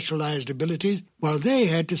own specialized abilities while they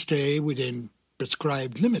had to stay within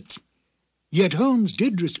prescribed limits. Yet Holmes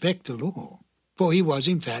did respect the law, for he was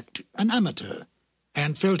in fact an amateur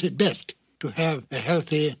and felt it best to have a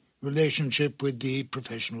healthy relationship with the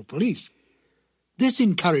professional police. This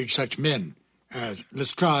encouraged such men as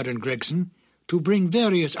Lestrade and Gregson to bring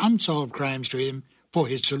various unsolved crimes to him for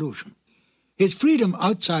his solution. His freedom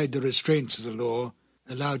outside the restraints of the law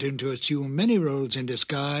allowed him to assume many roles in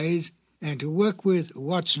disguise and to work with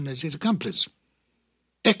Watson as his accomplice.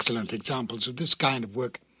 Excellent examples of this kind of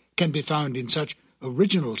work can be found in such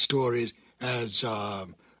original stories as A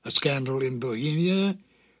Scandal in Bohemia,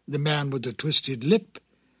 The Man with the Twisted Lip,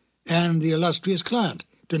 and The Illustrious Client,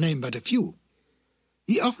 to name but a few.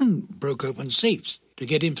 He often broke open safes to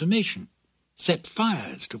get information, set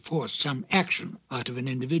fires to force some action out of an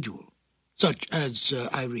individual, such as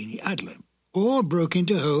Irene Adler, or broke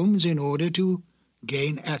into homes in order to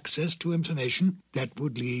gain access to information that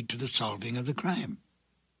would lead to the solving of the crime.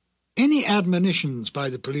 Any admonitions by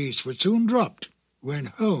the police were soon dropped when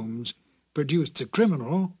Holmes produced the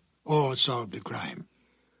criminal or solved the crime.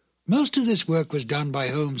 Most of this work was done by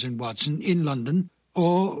Holmes and Watson in London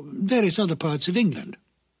or various other parts of England.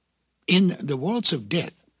 In The Waltz of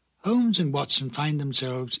Death, Holmes and Watson find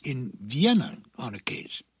themselves in Vienna on a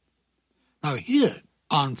case. Now here,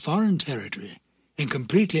 on foreign territory, and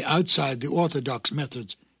completely outside the orthodox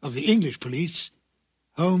methods of the English police,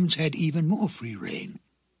 Holmes had even more free rein.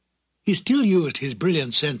 He still used his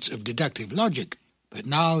brilliant sense of deductive logic, but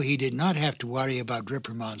now he did not have to worry about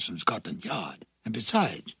reprimands from Scotland Yard. And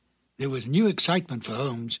besides, there was new excitement for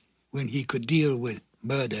Holmes when he could deal with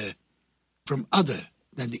murder from other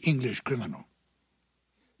than the English criminal.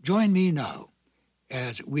 Join me now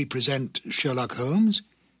as we present Sherlock Holmes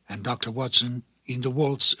and Dr. Watson in The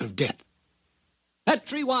Waltz of Death.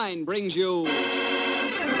 Petri Wine brings you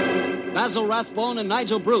Basil Rathbone and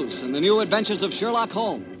Nigel Bruce in the new adventures of Sherlock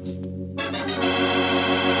Holmes.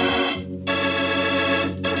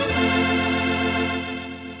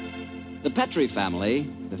 The Petri family,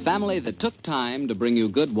 the family that took time to bring you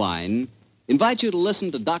good wine, invite you to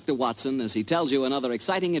listen to Dr. Watson as he tells you another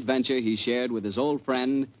exciting adventure he shared with his old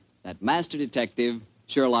friend, that master detective,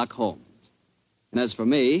 Sherlock Holmes. And as for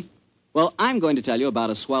me, well, I'm going to tell you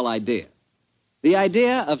about a swell idea. The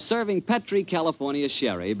idea of serving Petri California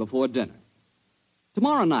sherry before dinner.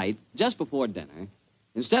 Tomorrow night, just before dinner,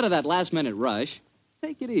 instead of that last-minute rush,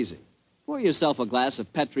 take it easy. Pour yourself a glass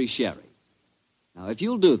of Petri sherry. Now, if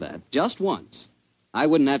you'll do that just once, I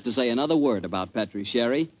wouldn't have to say another word about Petri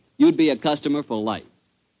sherry. You'd be a customer for life.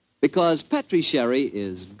 Because Petri sherry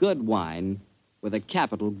is good wine with a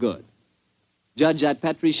capital good. Judge that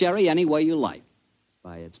Petri sherry any way you like.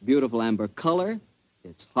 By its beautiful amber color,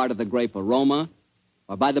 its heart-of-the-grape aroma,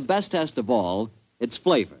 or by the best test of all, its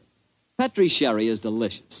flavor. Petri sherry is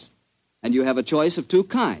delicious. And you have a choice of two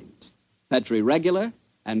kinds, Petri regular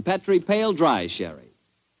and Petri pale dry sherry.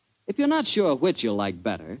 If you're not sure which you'll like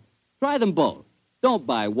better, try them both. Don't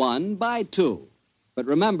buy one, buy two. But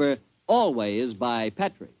remember, always buy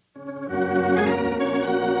Petri.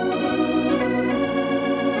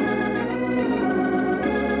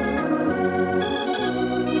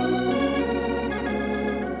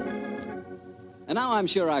 And now Now I'm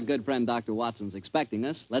sure our good friend Dr. Watson's expecting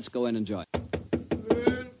us. Let's go in and join.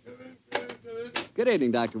 Good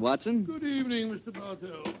evening, Dr. Watson. Good evening, Mr.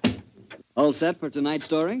 Bartell. All set for tonight's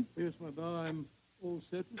story? Yes, my boy, I'm all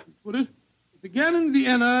set, as you put it. It began in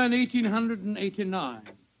Vienna in 1889.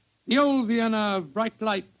 The old Vienna of bright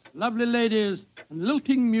lights, lovely ladies, and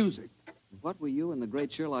lilting music. What were you and the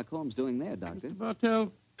great Sherlock Holmes doing there, Doctor? Mr.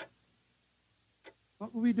 Bartell,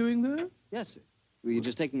 what were we doing there? Yes, sir. Were you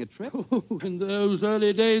just taking a trip? Oh, in those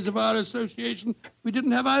early days of our association, we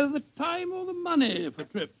didn't have either the time or the money for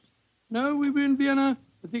trips. No, we were in Vienna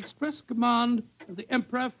at the express command of the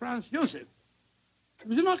Emperor Franz Joseph. It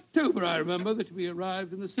was in October, I remember, that we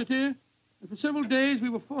arrived in the city, and for several days we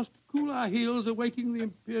were forced to cool our heels awaiting the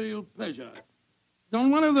imperial pleasure. It was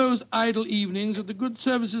on one of those idle evenings that the good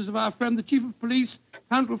services of our friend, the chief of police,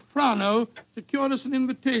 Count Frano, secured us an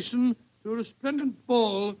invitation to a resplendent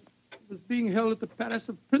ball that was being held at the palace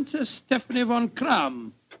of Princess Stephanie von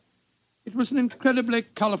Kram. It was an incredibly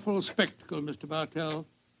colorful spectacle, Mr. Bartell.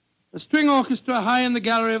 A string orchestra high in the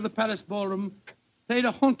gallery of the palace ballroom played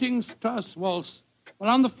a haunting Strauss waltz, while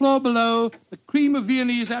on the floor below, the cream of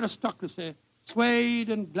Viennese aristocracy swayed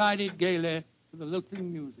and glided gaily to the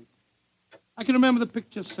lilting music. I can remember the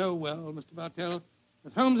picture so well, Mr. Bartell,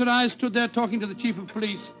 that Holmes and I stood there talking to the chief of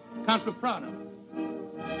police, Count Frano.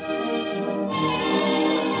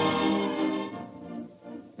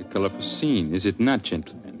 A colorful scene, is it not,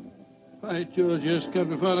 gentlemen? By George, yes, Count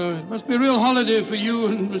Frano. It must be a real holiday for you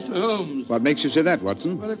and Mr. Holmes. What makes you say that,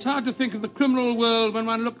 Watson? Well, it's hard to think of the criminal world when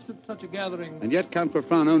one looks at such a gathering. And yet Count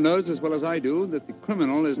Frano knows as well as I do that the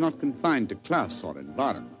criminal is not confined to class or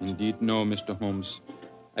environment. Indeed, no, Mr. Holmes.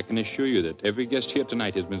 I can assure you that every guest here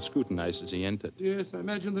tonight has been scrutinized as he entered. Yes, I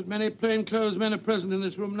imagine that many plainclothes men are present in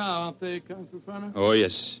this room now, aren't they, Count Frano? Oh,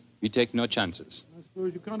 yes. We take no chances. I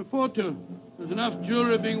suppose you can't afford to. There's enough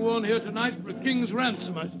jewelry being worn here tonight for a king's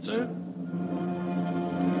ransom, I should say.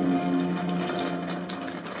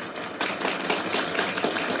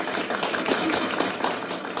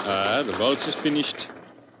 The waltz is finished.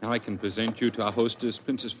 Now I can present you to our hostess,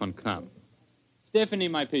 Princess von Kram. Stephanie,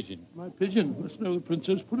 my pigeon. My pigeon must know the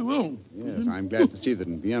princess pretty well. Yes, I'm glad to see that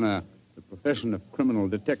in Vienna the profession of criminal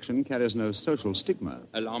detection carries no social stigma.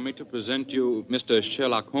 Allow me to present you Mr.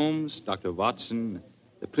 Sherlock Holmes, Dr. Watson,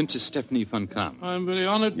 the Princess Stephanie von Kram. I'm very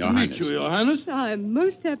honored to meet you, Your Highness. I'm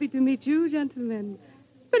most happy to meet you, gentlemen.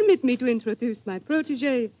 Permit me to introduce my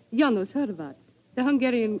protege, Janos Horvat, the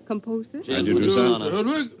Hungarian composer.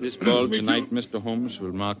 This ball tonight, Mr. Holmes,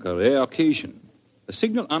 will mark a rare occasion. A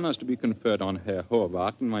signal honor is to be conferred on Herr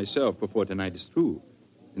Horvath and myself before tonight is through.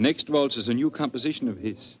 The next waltz is a new composition of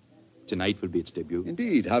his. Tonight will be its debut.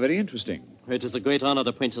 Indeed, how very interesting. It is a great honor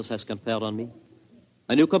the princess has conferred on me.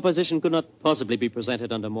 A new composition could not possibly be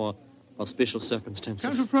presented under more auspicious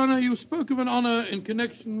circumstances. Count Frano, you spoke of an honor in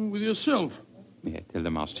connection with yourself. May I tell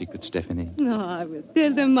them our secret, Stephanie? No, I will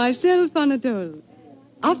tell them myself, Anatole.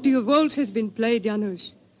 After your waltz has been played,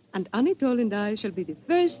 Janusz, and Anatole and I shall be the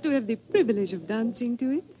first to have the privilege of dancing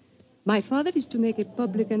to it, my father is to make a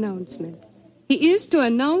public announcement. He is to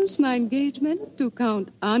announce my engagement to Count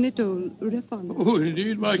Anatole Refon. Oh,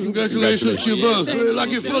 indeed, my congratulations to you both. Very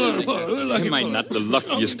lucky fellow. Am I not the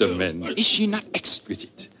luckiest of men? Is she not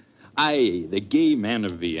exquisite? I, the gay man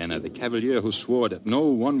of Vienna, the cavalier who swore that no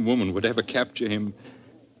one woman would ever capture him.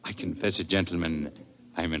 I confess it, gentlemen,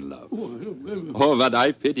 I'm in love. Oh, but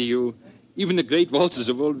I pity you. Even the great waltzes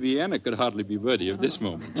of old Vienna could hardly be worthy of this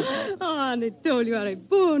moment. Oh, Anatole, you are a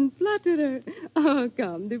born flatterer. Oh,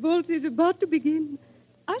 come, the waltz is about to begin.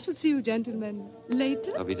 I shall see you gentlemen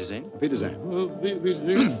later. Auf Wiedersehen. Auf Wiedersehen.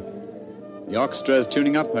 The orchestra is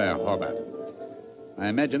tuning up, Herr Horvath. I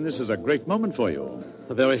imagine this is a great moment for you.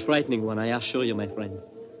 A very frightening one, I assure you, my friend.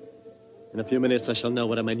 In a few minutes, I shall know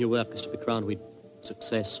whether my new work is to be crowned with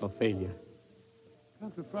success or failure.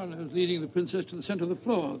 Count Frano is leading the princess to the center of the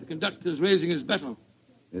floor. The conductor is raising his bottle.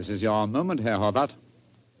 This is your moment, Herr Horvath.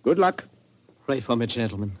 Good luck. Pray for me,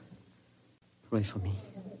 gentlemen. Pray for me.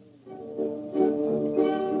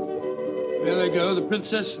 There they go, the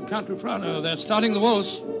princess and Count Frano. They're starting the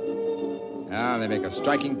waltz. Ah, they make a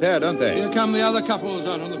striking pair, don't they? Here come the other couples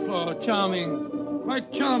out on the floor. Charming.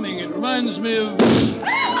 Quite charming. It reminds me of...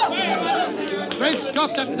 Great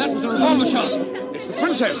Scott, that was a revolver shot. It's the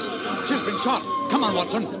princess. She's been shot. Come on,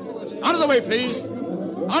 Watson. Out of the way, please.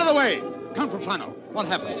 Out of the way. Count Frano. What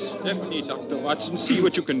happens? Stephanie, Dr. Watson, see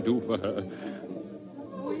what you can do for her.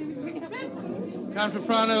 Count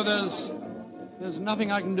Frano, there's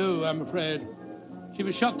nothing I can do, I'm afraid. She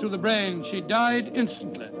was shot through the brain. She died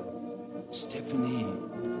instantly. Stephanie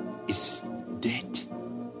is dead.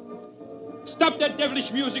 Stop that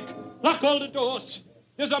devilish music. Lock all the doors.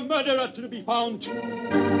 There's a murderer to be found.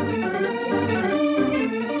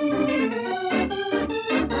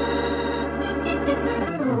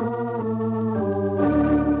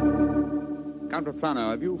 Count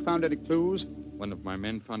Rafano, have you found any clues? One of my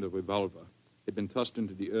men found a revolver. It had been tossed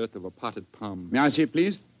into the earth of a potted palm. May I see it,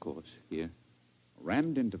 please? Of course, here.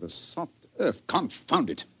 Rammed into the soft earth.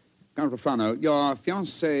 Confound it. Count Rafano, your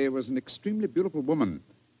fiancée was an extremely beautiful woman.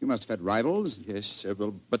 You must have had rivals? Yes,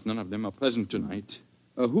 several, but none of them are present tonight.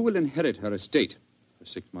 Who will inherit her estate? A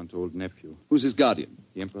 6-month-old nephew. Who's his guardian?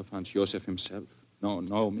 The Emperor Franz Joseph himself. No,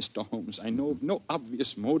 Mr. Holmes, I know of no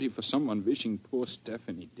obvious motive for someone wishing poor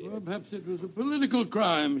Stephanie dead. Well, perhaps it was a political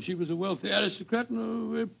crime. She was a wealthy aristocrat and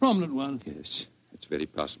a very prominent one. Yes, it's very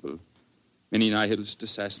possible. Many nihilist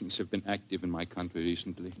assassins have been active in my country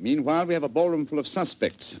recently. Meanwhile, we have a ballroom full of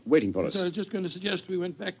suspects waiting for us. So I was just going to suggest we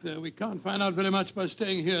went back there. We can't find out very much by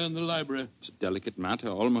staying here in the library. It's a delicate matter.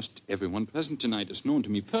 Almost everyone present tonight is known to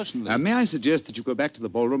me personally. May I suggest that you go back to the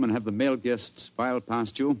ballroom and have the male guests file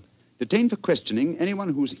past you? Detain for questioning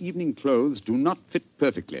anyone whose evening clothes do not fit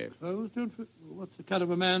perfectly. Clothes don't fit? What's the cut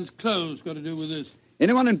of a man's clothes got to do with this?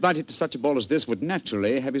 Anyone invited to such a ball as this would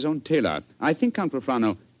naturally have his own tailor. I think, Count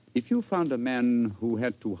Rafano, if you found a man who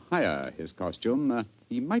had to hire his costume,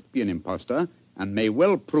 he might be an imposter and may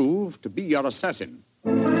well prove to be your assassin.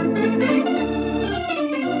 Well,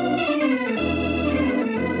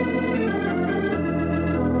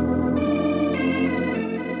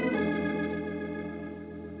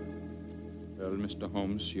 Mr.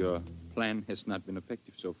 Holmes, your plan has not been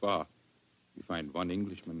effective so far. We find one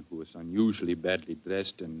Englishman who is unusually badly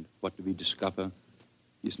dressed, and what do we discover?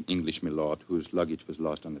 He's an English milord whose luggage was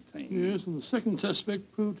lost on the train. Yes, and the second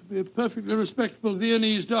suspect proved to be a perfectly respectable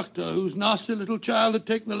Viennese doctor whose nasty little child had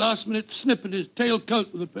taken a last-minute snip at his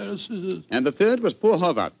tailcoat with a pair of scissors. And the third was poor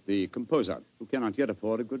Horvath, the composer, who cannot yet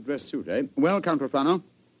afford a good dress suit, eh? Well, Count Rafano,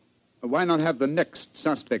 why not have the next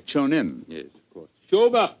suspect shown in? Yes, of course.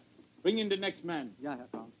 Schober, bring in the next man. Ja, Herr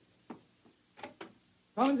Count.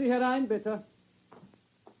 Kommen Sie herein, bitte.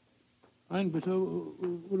 Einbitter,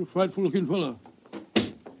 what a frightful-looking fellow.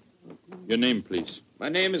 Your name, please. My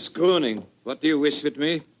name is Gruning. What do you wish with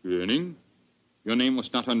me? Gruning? Your name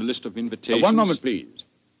was not on the list of invitations. One moment, please.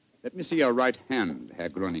 Let me see your right hand, Herr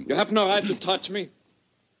Gruning. You have no right to touch me.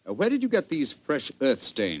 Where did you get these fresh earth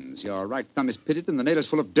stains? Your right thumb is pitted and the nail is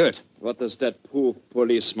full of dirt. What does that prove,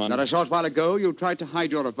 policeman? Not a short while ago, you tried to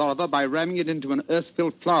hide your revolver by ramming it into an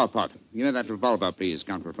earth-filled flower pot. Give me that revolver, please,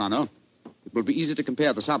 Count Rafano. It will be easy to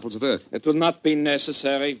compare the samples of earth. It will not be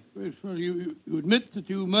necessary. Well, you admit that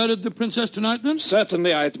you murdered the princess tonight, then?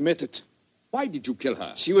 Certainly, I admit it. Why did you kill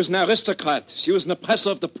her? She was an aristocrat. She was an oppressor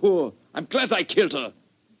of the poor. I'm glad I killed her.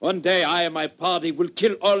 One day, I and my party will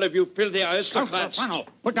kill all of you filthy aristocrats. Count Rafano,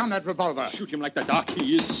 put down that revolver. Shoot him like the dark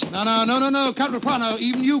he is. No, Count Rafano.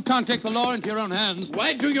 Even you can't take the law into your own hands.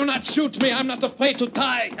 Why do you not shoot me? I'm not afraid to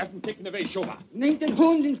die. Have him taken away, Schober. Nehmt den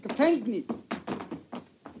Hund ins Gefängnis.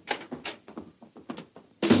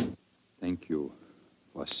 Thank you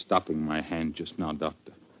for stopping my hand just now,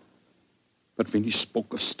 Doctor. But when he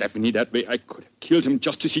spoke of Stephanie that way, I could have killed him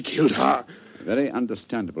just as he killed her. A very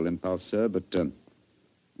understandable impulse, sir, but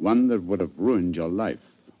one that would have ruined your life.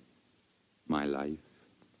 My life?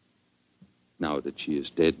 Now that she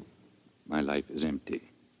is dead, my life is empty.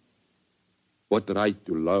 What right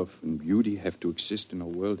do love and beauty have to exist in a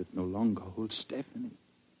world that no longer holds Stephanie?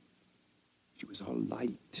 She was all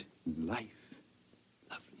light and life,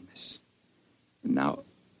 loveliness. And now...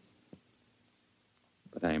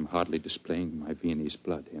 But I am hardly displaying my Viennese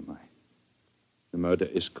blood, am I? The murder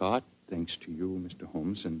is caught, thanks to you, Mr.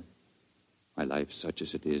 Holmes, and my life, such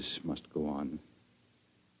as it is, must go on.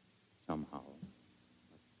 Somehow.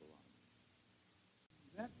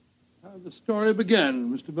 That's how the story began,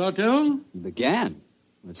 Mr. Bartell. Began?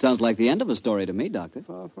 It sounds like the end of a story to me, Doctor.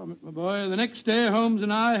 Far from it, my boy. The next day, Holmes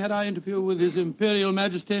and I had our interview with His Imperial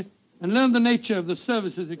Majesty and learned the nature of the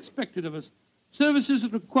services expected of us. Services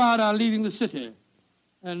that required our leaving the city.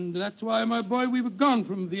 And that's why, my boy, we were gone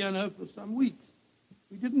from Vienna for some weeks.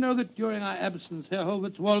 We didn't know that during our absence, Herr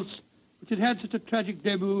Holbert's waltz, which had had such a tragic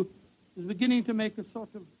debut, was beginning to make a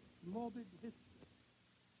sort of morbid history.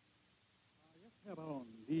 Yes, Herr Baron,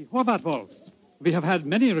 the Horvath waltz. We have had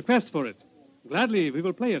many requests for it. Gladly, we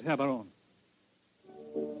will play it, Herr Baron.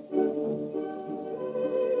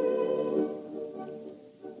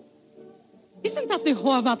 Isn't that the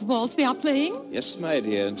Horvath waltz they are playing? Yes, my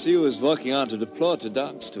dear, and see who is walking onto the floor to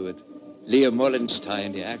dance to it. Leah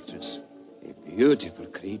Mollenstein, the actress. A beautiful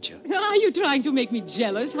creature. Are you trying to make me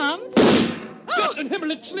jealous, Hans? Gott in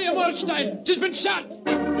Himmel, it's Leah Mollenstein! She's been shot!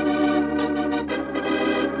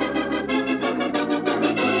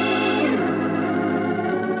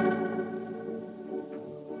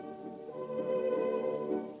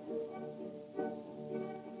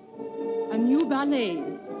 ballet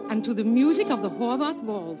and to the music of the Horvath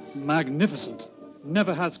Waltz. Magnificent.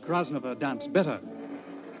 Never has Krasnova danced better.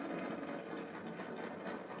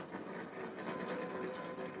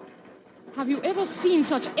 Have you ever seen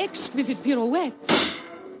such exquisite pirouettes?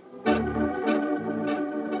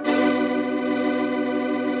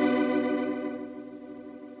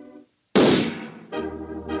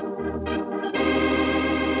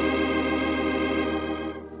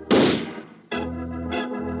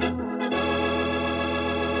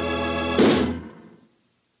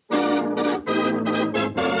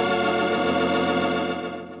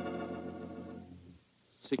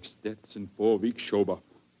 Six deaths in 4 weeks, Schober.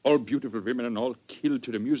 All beautiful women and all killed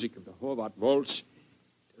to the music of the Horvath Waltz.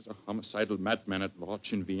 There's a homicidal madman at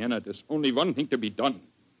large in Vienna. There's only one thing to be done.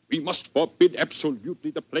 We must forbid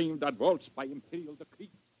absolutely the playing of that waltz by imperial decree.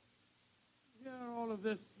 Hear all of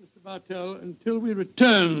this, Mr. Bartell, until we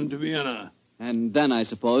return to Vienna. And then, I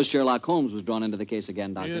suppose, Sherlock Holmes was drawn into the case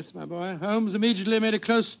again, Doctor. Yes, my boy. Holmes immediately made a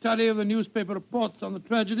close study of the newspaper reports on the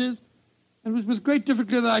tragedies, and it was with great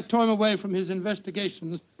difficulty that I tore him away from his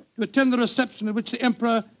investigations to attend the reception at which the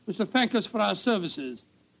Emperor was to thank us for our services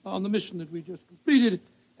on the mission that we just completed.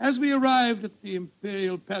 As we arrived at the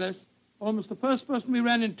Imperial Palace, almost the first person we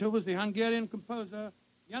ran into was the Hungarian composer,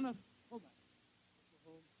 Janos Holmes.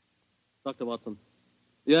 Dr. Watson,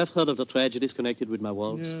 you have heard of the tragedies connected with my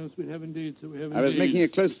waltz? Yes, we have indeed, sir, we have indeed. I was making a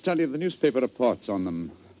close study of the newspaper reports on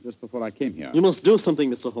them just before I came here. You must do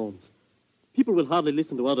something, Mr. Holmes. People will hardly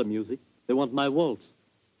listen to other music. They want my waltz.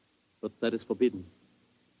 But that is forbidden.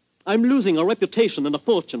 I'm losing a reputation and a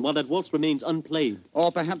fortune while that waltz remains unplayed.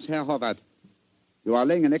 Or perhaps, Herr Horvath, you are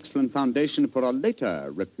laying an excellent foundation for a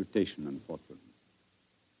later reputation and fortune.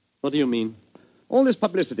 What do you mean? All this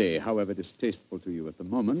publicity, however distasteful to you at the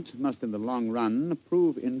moment, must in the long run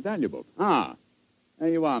prove invaluable. Ah, there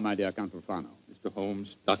you are, my dear Count Rufano. Mr.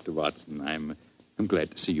 Holmes, Dr. Watson, I'm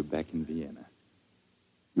glad to see you back in Vienna.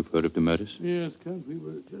 You've heard of the murders? Yes, Count, we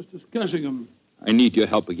were just discussing them. I need your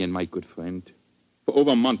help again, my good friend. For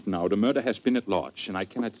over a month now, the murder has been at large, and I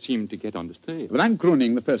cannot seem to get on the trail. But I'm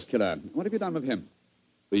Gruning, the first killer. What have you done with him?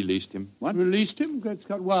 Released him. What? Released him? Great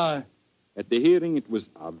Scott, why? At the hearing, it was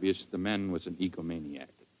obvious the man was an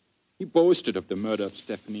egomaniac. He boasted of the murder of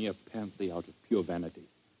Stephanie, apparently out of pure vanity.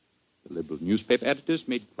 The liberal newspaper editors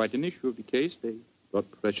made quite an issue of the case. They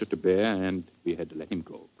brought pressure to bear, and we had to let him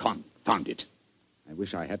go. Confound it. I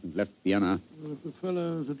wish I hadn't left Vienna. Well, if the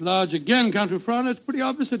fellow's at large again, Count Rufano, it's pretty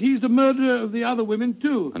obvious that he's the murderer of the other women,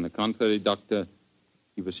 too. On the contrary, Doctor,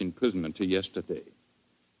 he was in prison until yesterday.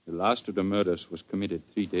 The last of the murders was committed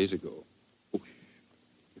 3 days ago. Oh,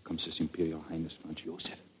 here comes His Imperial Highness Franz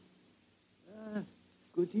Joseph.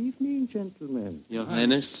 Good evening, gentlemen. Your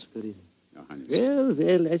Highness, good evening. Your Highness.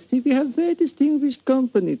 Well, I see we have very distinguished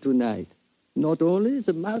company tonight. Not only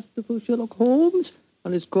the masterful Sherlock Holmes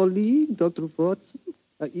and his colleague, Dr. Watson,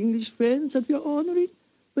 our English friends that we are honoring,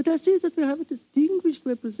 but I see that we have a distinguished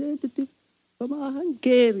representative from our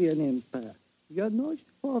Hungarian Empire, Janos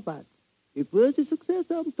Horvath. A worthy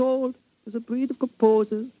successor, I'm told, to the breed of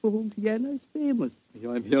composers for whom Vienna is famous.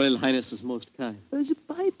 Your Imperial Highness is most kind. The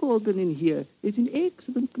pipe organ in here is in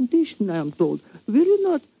excellent condition, I am told. Will you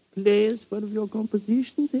not play us one of your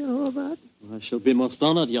compositions, Herr Horvath? I shall be most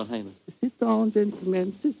honored, Your Highness. Sit down,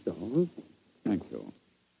 gentlemen, sit down. Thank you.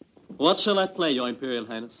 What shall I play, Your Imperial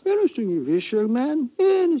Highness? Anything you wish, young man.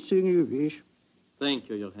 Anything you wish. Thank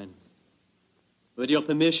you, Your Highness. With your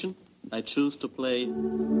permission, I choose to play...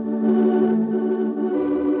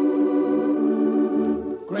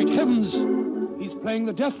 Great heavens! He's playing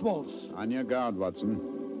the death waltz. On your guard, Watson.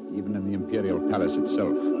 Even in the Imperial Palace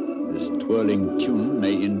itself, this twirling tune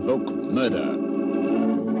may invoke murder.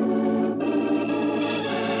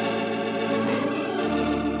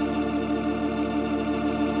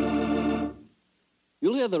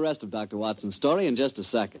 You'll hear the rest of Dr. Watson's story in just a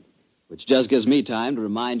second, which just gives me time to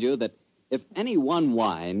remind you that if any one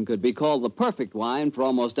wine could be called the perfect wine for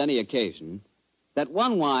almost any occasion, that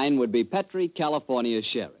one wine would be Petri California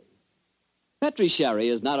Sherry. Petri Sherry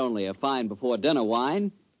is not only a fine before-dinner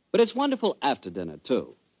wine, but it's wonderful after dinner,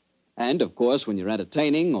 too. And, of course, when you're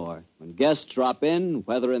entertaining or when guests drop in,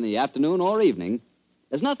 whether in the afternoon or evening,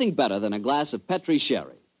 there's nothing better than a glass of Petri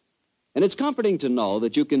Sherry. And it's comforting to know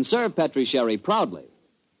that you can serve Petri Sherry proudly,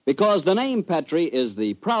 because the name Petri is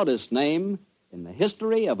the proudest name in the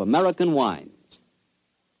history of American wines.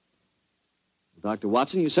 Dr.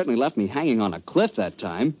 Watson, you certainly left me hanging on a cliff that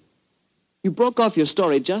time. You broke off your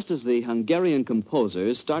story just as the Hungarian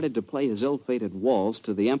composer started to play his ill-fated waltz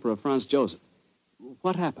to the Emperor Franz Joseph.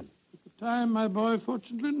 What happened? At the time, my boy,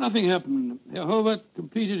 fortunately, nothing happened. Herr Horvath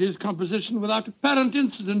completed his composition without apparent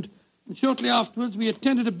incident, And shortly afterwards, we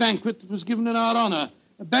attended a banquet that was given in our honor,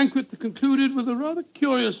 a banquet that concluded with a rather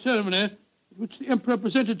curious ceremony at which the Emperor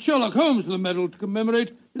presented Sherlock Holmes with a medal to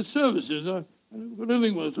commemorate his services. I never got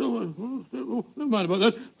anything worse. Never mind about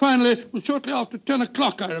that. Finally, it was shortly after 10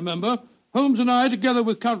 o'clock, I remember, Holmes and I, together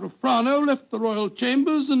with Count Refrano, left the royal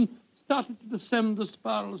chambers and started to descend the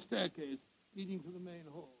spiral staircase leading to the main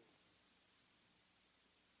hall.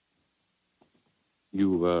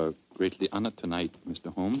 You were greatly honored tonight,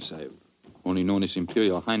 Mr. Holmes. I've only known His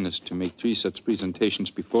Imperial Highness to make 3 such presentations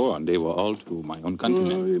before, and they were all to my own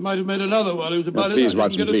countrymen. He might have made another one. It was about Please, it.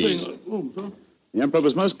 Watson, please. Sir. The Emperor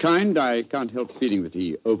was most kind. I can't help feeling that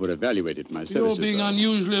he over-evaluated my services. You're being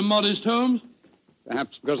unusually modest, Holmes.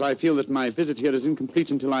 Perhaps because I feel that my visit here is incomplete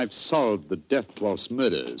until I've solved the Death Waltz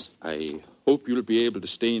murders. I hope you'll be able to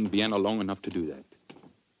stay in Vienna long enough to do that.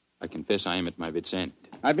 I confess I am at my wit's end.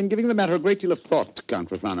 I've been giving the matter a great deal of thought,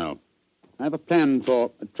 Count Refrano. I have a plan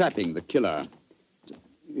for trapping the killer.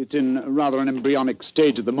 It's in rather an embryonic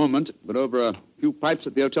stage at the moment, but over a few pipes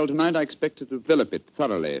at the hotel tonight, I expect to develop it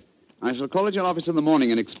thoroughly. I shall call at your office in the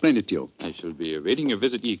morning and explain it to you. I shall be awaiting your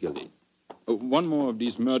visit eagerly. One more of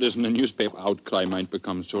these murders and the newspaper outcry might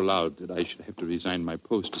become so loud that I should have to resign my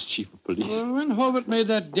post as chief of police. Well, when Hobart made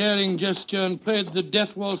that daring gesture and played the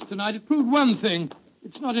death waltz tonight, it proved one thing.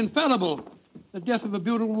 It's not infallible. The death of a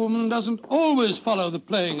beautiful woman doesn't always follow the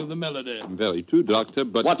playing of the melody. Very true, Doctor,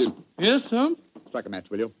 but... Watson. Yes, sir? Strike a match,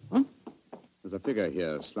 will you? Huh? There's a figure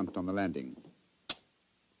here slumped on the landing.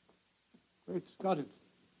 Great Scott, it's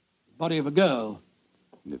the body of a girl.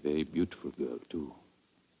 And a very beautiful girl, too.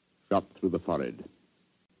 Shot through the forehead.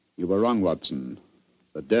 You were wrong, Watson.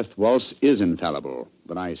 The death waltz is infallible,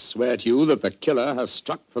 but I swear to you that the killer has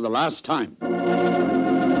struck for the last time.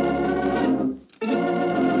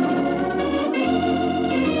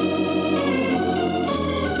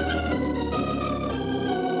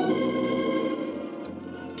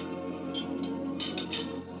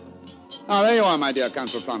 Ah, there you are, my dear Count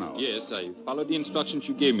Refrano. Yes, I followed the instructions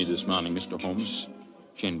you gave me this morning, Mr. Holmes.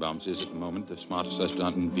 Schenbaum's is at the moment the smartest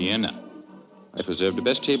restaurant in Vienna. I've reserved the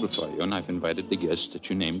best table for you, and I've invited the guests that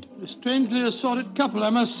you named. A strangely assorted couple, I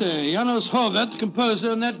must say. Janos Horvath, the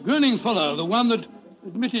composer, and that grinning fellow, the one that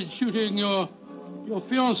admitted shooting your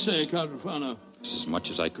fiancée, Count Refrano. It's as much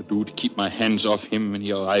as I could do to keep my hands off him when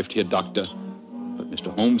he arrived here, Doctor. But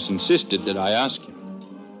Mr. Holmes insisted that I ask him.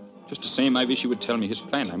 Just the same, I wish you would tell me his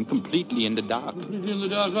plan. I'm completely in the dark. Completely in the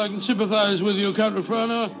dark. I can sympathize with you, Count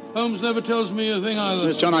Refrano. Holmes never tells me a thing either.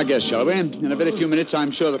 Let's join our guest, shall we? In a very few minutes,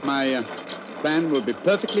 I'm sure that my plan will be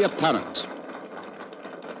perfectly apparent.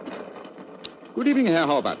 Good evening, Herr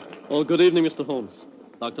Horvath. Oh, good evening, Mr. Holmes.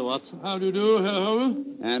 Dr. Watson. How do you do, Herr Horvath?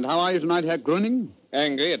 And how are you tonight, Herr Gröning?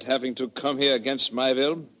 Angry at having to come here against my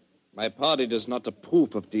will. My party does not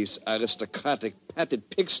approve of these aristocratic, padded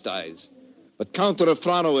pigsties. But Count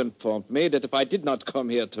Refrano informed me that if I did not come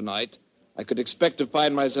here tonight, I could expect to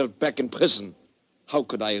find myself back in prison. How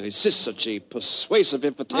could I resist such a persuasive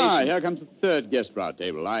invitation? Ah, here comes the third guest for our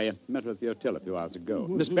table. I met her at the hotel a few hours ago.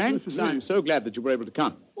 Miss Banks, I'm so glad that you were able to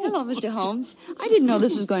come. Hello, Mr. Holmes. I didn't know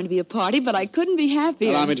this was going to be a party, but I couldn't be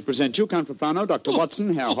happier. Allow me to present you, Count Refrano, Dr.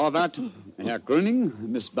 Watson, Herr Horvath, Herr Gröning,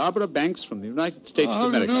 Miss Barbara Banks from the United States of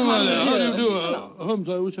America. How do you do? Holmes,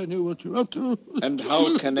 I wish I knew what you're up to. And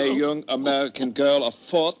how can a young American girl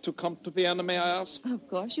afford to come to Vienna, may I ask? Of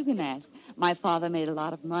course you can ask. My father made a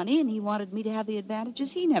lot of money, and he wanted me to have the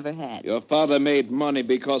advantages he never had. Your father made money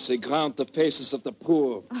because he ground the faces of the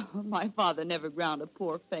poor. Oh, my father never ground a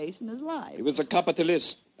poor face in his life. He was a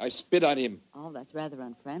capitalist. I spit on him. Oh, that's rather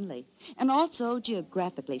unfriendly. And also,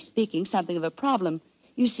 geographically speaking, something of a problem.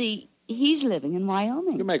 You see, he's living in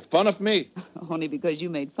Wyoming. You make fun of me. Only because you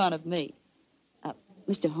made fun of me.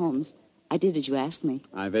 Mr. Holmes, I did as you asked me.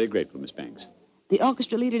 I'm very grateful, Miss Banks. The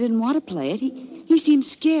orchestra leader didn't want to play it. He seemed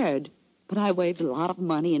scared. But I waved a lot of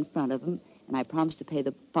money in front of him, and I promised to pay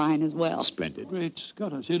the fine as well. Splendid. Great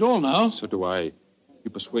Scott, I see it all now. So do I. You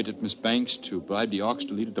persuaded Miss Banks to bribe the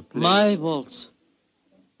orchestra leader to play. My waltz.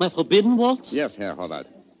 My forbidden waltz? Yes, Herr Horvath.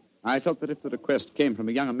 I felt that if the request came from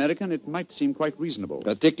a young American, it might seem quite reasonable.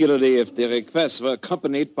 Particularly if the requests were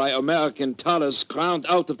accompanied by American dollars ground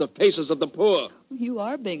out of the faces of the poor. You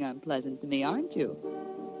are being unpleasant to me, aren't you?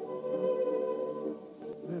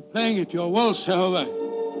 They're playing it, your waltz, Herr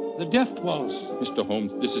Horvath. The death waltz. Mr.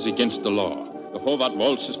 Holmes, this is against the law. The Horvath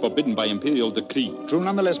waltz is forbidden by imperial decree. True,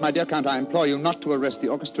 nonetheless, my dear Count, I implore you not to arrest the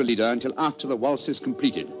orchestra leader until after the waltz is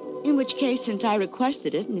completed. In which case, since I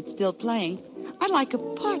requested it and it's still playing, I'd like a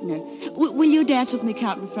partner. Will you dance with me,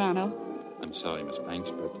 Count Refrano? I'm sorry, Miss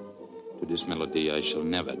Banks, but to this melody I shall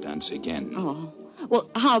never dance again. Oh. Well,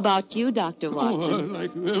 how about you, Dr. Watson? Oh, I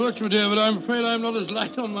like you very much, my dear, but I'm afraid I'm not as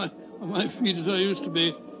light on my on my feet as I used to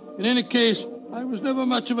be. In any case, I was never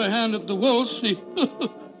much of a hand at the waltz. The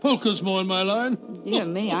polka's more in my line. Dear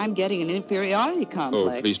me, I'm getting an inferiority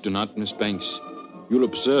complex. Oh, please do not, Miss Banks. You'll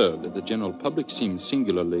observe that the general public seems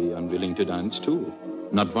singularly unwilling to dance, too.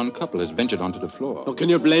 Not one couple has ventured onto the floor. Oh, can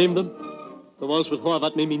you blame them? The waltz with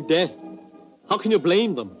Horvath may mean death. How can you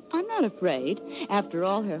blame them? I'm not afraid. After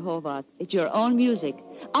all, Herr Horvath, it's your own music.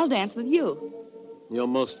 I'll dance with you. You're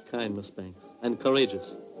most kind, Miss Banks, and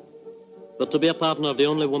courageous. But to be a partner of the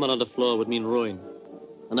only woman on the floor would mean ruin,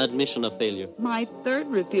 an admission of failure. My third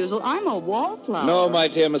refusal. I'm a wallflower. No, my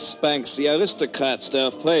dear Miss Banks, the aristocrats, they're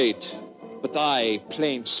afraid. But I,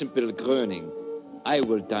 plain, simple Gröning, I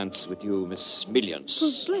will dance with you, Miss Millions.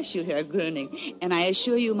 Oh, bless you, Herr Gröning. And I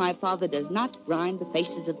assure you my father does not grind the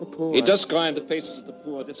faces of the poor. He does grind the faces of the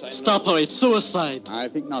poor, this I know. Stop her, it's suicide. I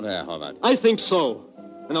think not, Herr Horvath. I think so.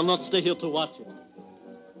 And I'll not stay here to watch it.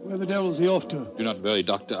 Where the devil's he off to? Do not worry,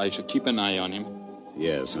 Doctor. I shall keep an eye on him.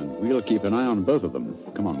 Yes, and we'll keep an eye on both of them.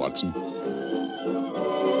 Come on, Watson.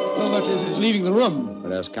 Horvath is leaving the room.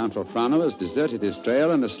 Whereas Count Rolfrano has deserted his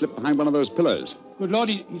trail and has slipped behind one of those pillars. Good Lord,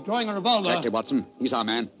 he's drawing a revolver. Exactly, Watson. He's our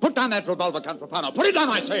man. Put down that revolver, Count Rolfrano. Put it down,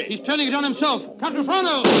 I say. He's turning it on himself. Count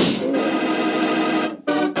Rolfrano!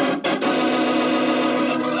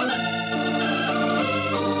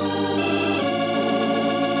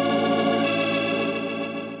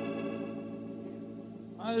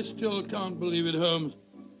 I still can't believe it, Holmes.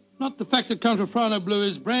 Not the fact that Count Rolfrano blew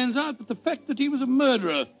his brains out, but the fact that he was a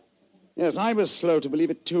murderer. Yes, I was slow to believe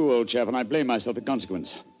it too, old chap, and I blame myself in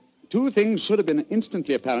consequence. Two things should have been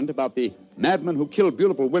instantly apparent about the madman who killed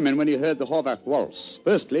beautiful women when he heard the Horvath waltz.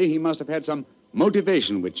 Firstly, he must have had some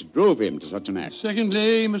motivation which drove him to such an act.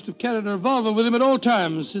 Secondly, he must have carried a revolver with him at all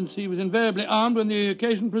times, since he was invariably armed when the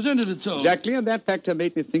occasion presented itself. Exactly, and that factor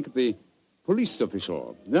made me think of the police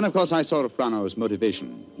official. Then, of course, I saw Rolfrano's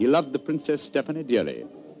motivation. He loved the Princess Stephanie dearly.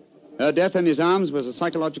 Her death in his arms was a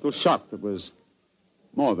psychological shock that was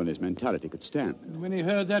more than his mentality could stand. And when he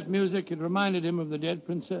heard that music, it reminded him of the dead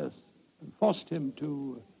princess and forced him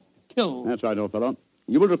to kill. That's right, old fellow.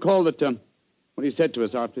 You will recall that what he said to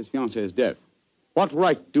us after his fiancée's death. What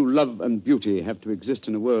right do love and beauty have to exist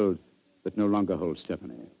in a world that no longer holds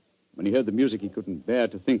Stephanie? When he heard the music, he couldn't bear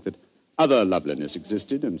to think that other loveliness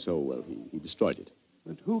existed, and so, well, he destroyed it.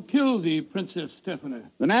 But who killed the Princess Stephanie?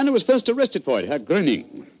 The man who was first arrested for it, Herr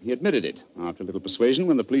Gröning. He admitted it. After a little persuasion,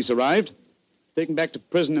 when the police arrived, taken back to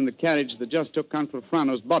prison in the carriage that just took Count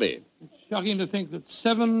Rolfrano's body. It's shocking to think that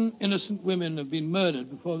 7 innocent women have been murdered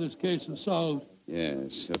before this case is solved.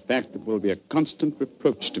 Yes, a fact that will be a constant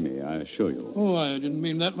reproach to me, I assure you. Oh, I didn't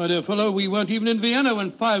mean that, my dear fellow. We weren't even in Vienna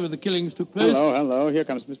when 5 of the killings took place. Hello. Here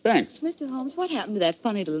comes Miss Banks. Mr. Holmes, what happened to that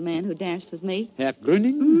funny little man who danced with me? Herr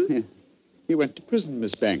Gröning? Mm-hmm. He went to prison,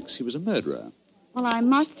 Miss Banks. He was a murderer. Well, I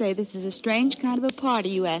must say this is a strange kind of a party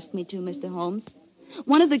you asked me to, Mr. Holmes.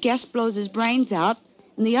 One of the guests blows his brains out,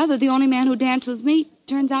 and the other, the only man who danced with me,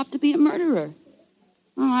 turns out to be a murderer.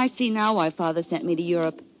 Oh, I see now why Father sent me to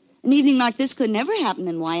Europe. An evening like this could never happen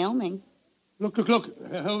in Wyoming. Look.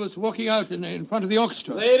 Holmes walking out in front of the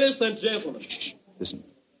orchestra. Ladies and gentlemen. Shh. Listen.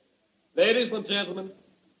 Ladies and gentlemen,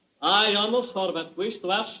 I, Amos Horvath, wish to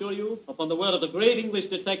assure you, upon the word of the great English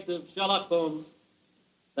detective Sherlock Holmes,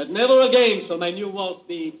 that never again shall my new waltz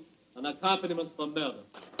be an accompaniment for murder.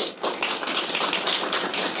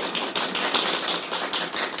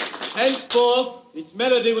 Henceforth, its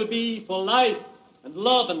melody will be for life and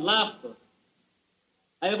love and laughter.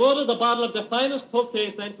 I have ordered a bottle of the finest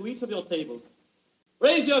Tokay sent to each of your tables.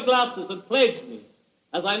 Raise your glasses and pledge me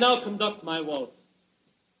as I now conduct my waltz.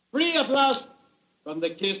 Free at last from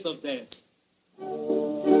the kiss of death.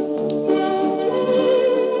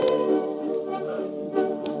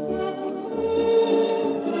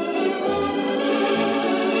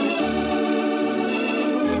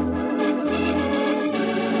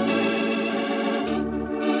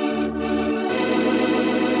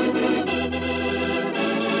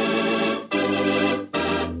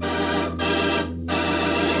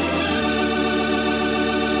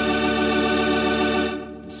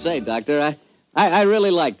 Say, Doctor, I really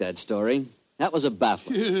like that story. That was a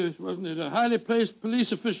baffler. Yes, wasn't it? A highly placed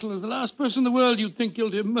police official is the last person in the world you'd think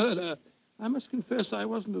guilty of murder. I must confess I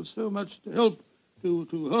wasn't of so much help to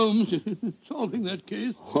Holmes in solving that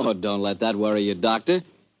case. Oh, don't let that worry you, Doctor.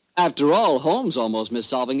 After all, Holmes almost missed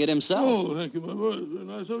solving it himself. Oh, thank you, my boy.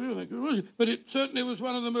 Nice of you, thank you. But it certainly was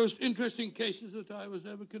one of the most interesting cases that I was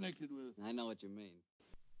ever connected with. I know what you mean.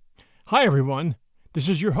 Hi, everyone. This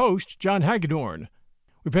is your host, John Hagedorn.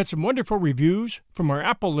 We've had some wonderful reviews from our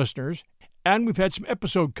Apple listeners, and we've had some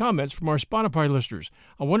episode comments from our Spotify listeners.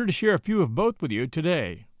 I wanted to share a few of both with you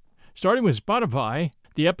today. Starting with Spotify,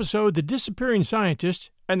 the episode The Disappearing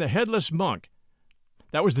Scientist and the Headless Monk.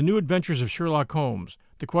 That was the New Adventures of Sherlock Holmes.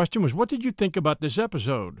 The question was, what did you think about this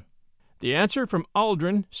episode? The answer from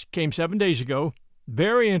Aldrin came 7 days ago.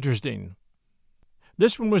 Very interesting.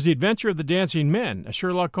 This one was The Adventure of the Dancing Men, a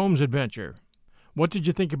Sherlock Holmes adventure. What did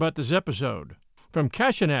you think about this episode? From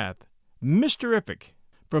Kashanath, Mysterific.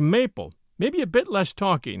 From Maple, maybe a bit less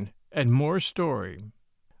talking and more story.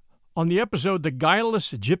 On the episode The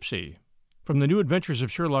Guileless Gypsy, from the New Adventures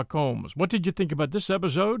of Sherlock Holmes. What did you think about this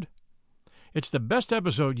episode? It's the best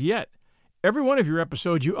episode yet. Every one of your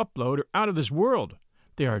episodes you upload are out of this world.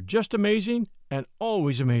 They are just amazing and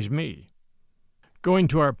always amaze me. Going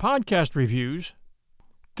to our podcast reviews,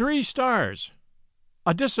 3 stars.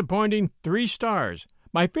 A disappointing 3 stars.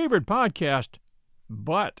 My favorite podcast,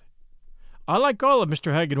 but I like all of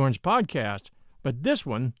Mr. Hagedorn's podcasts, but this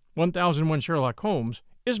one, 1001 Sherlock Holmes,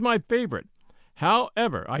 is my favorite.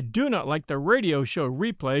 However, I do not like the radio show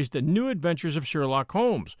replays The New Adventures of Sherlock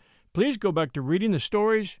Holmes. Please go back to reading the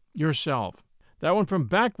stories yourself. That one from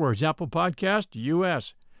Backwards, Apple Podcast,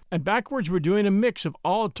 US. And Backwards, we're doing a mix of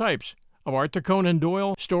all types of Arthur Conan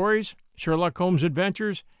Doyle stories, Sherlock Holmes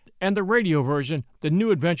adventures, and the radio version, The New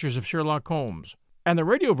Adventures of Sherlock Holmes. And the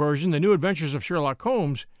radio version, The New Adventures of Sherlock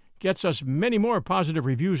Holmes, gets us many more positive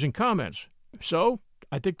reviews and comments. So,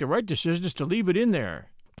 I think the right decision is to leave it in there.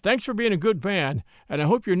 Thanks for being a good fan, and I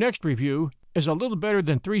hope your next review is a little better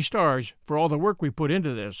than 3 stars for all the work we put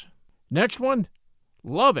into this. Next one,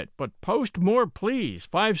 love it, but post more, please.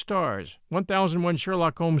 5 stars, 1001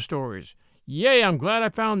 Sherlock Holmes stories. Yay, I'm glad I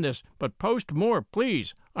found this, but post more,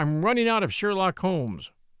 please. I'm running out of Sherlock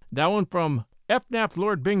Holmes. That one from FNAF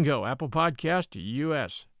Lord Bingo, Apple Podcast,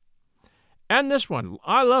 US. And this one,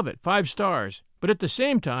 I love it, 5 stars, but at the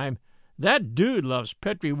same time, that dude loves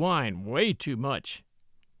Petri wine way too much.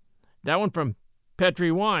 That one from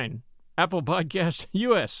Petri Wine, Apple Podcast,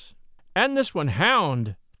 US. And this one,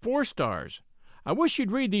 Hound, 4 stars. I wish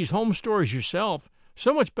you'd read these home stories yourself.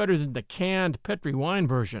 So much better than the canned Petri Wine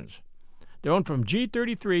versions. They're one from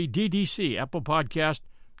G33DDC, Apple Podcast,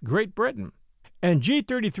 Great Britain. And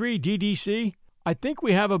G33DDC, I think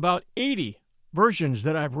we have about 80 versions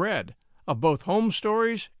that I've read of both home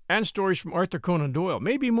stories and stories from Arthur Conan Doyle.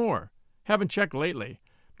 Maybe more. Haven't checked lately.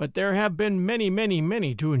 But there have been many, many,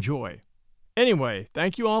 many to enjoy. Anyway,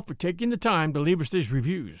 thank you all for taking the time to leave us these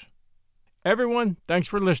reviews. Everyone, thanks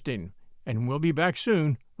for listening, and we'll be back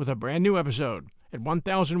soon with a brand new episode at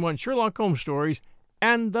 1001 Sherlock Holmes Stories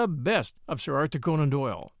and the best of Sir Arthur Conan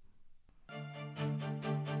Doyle.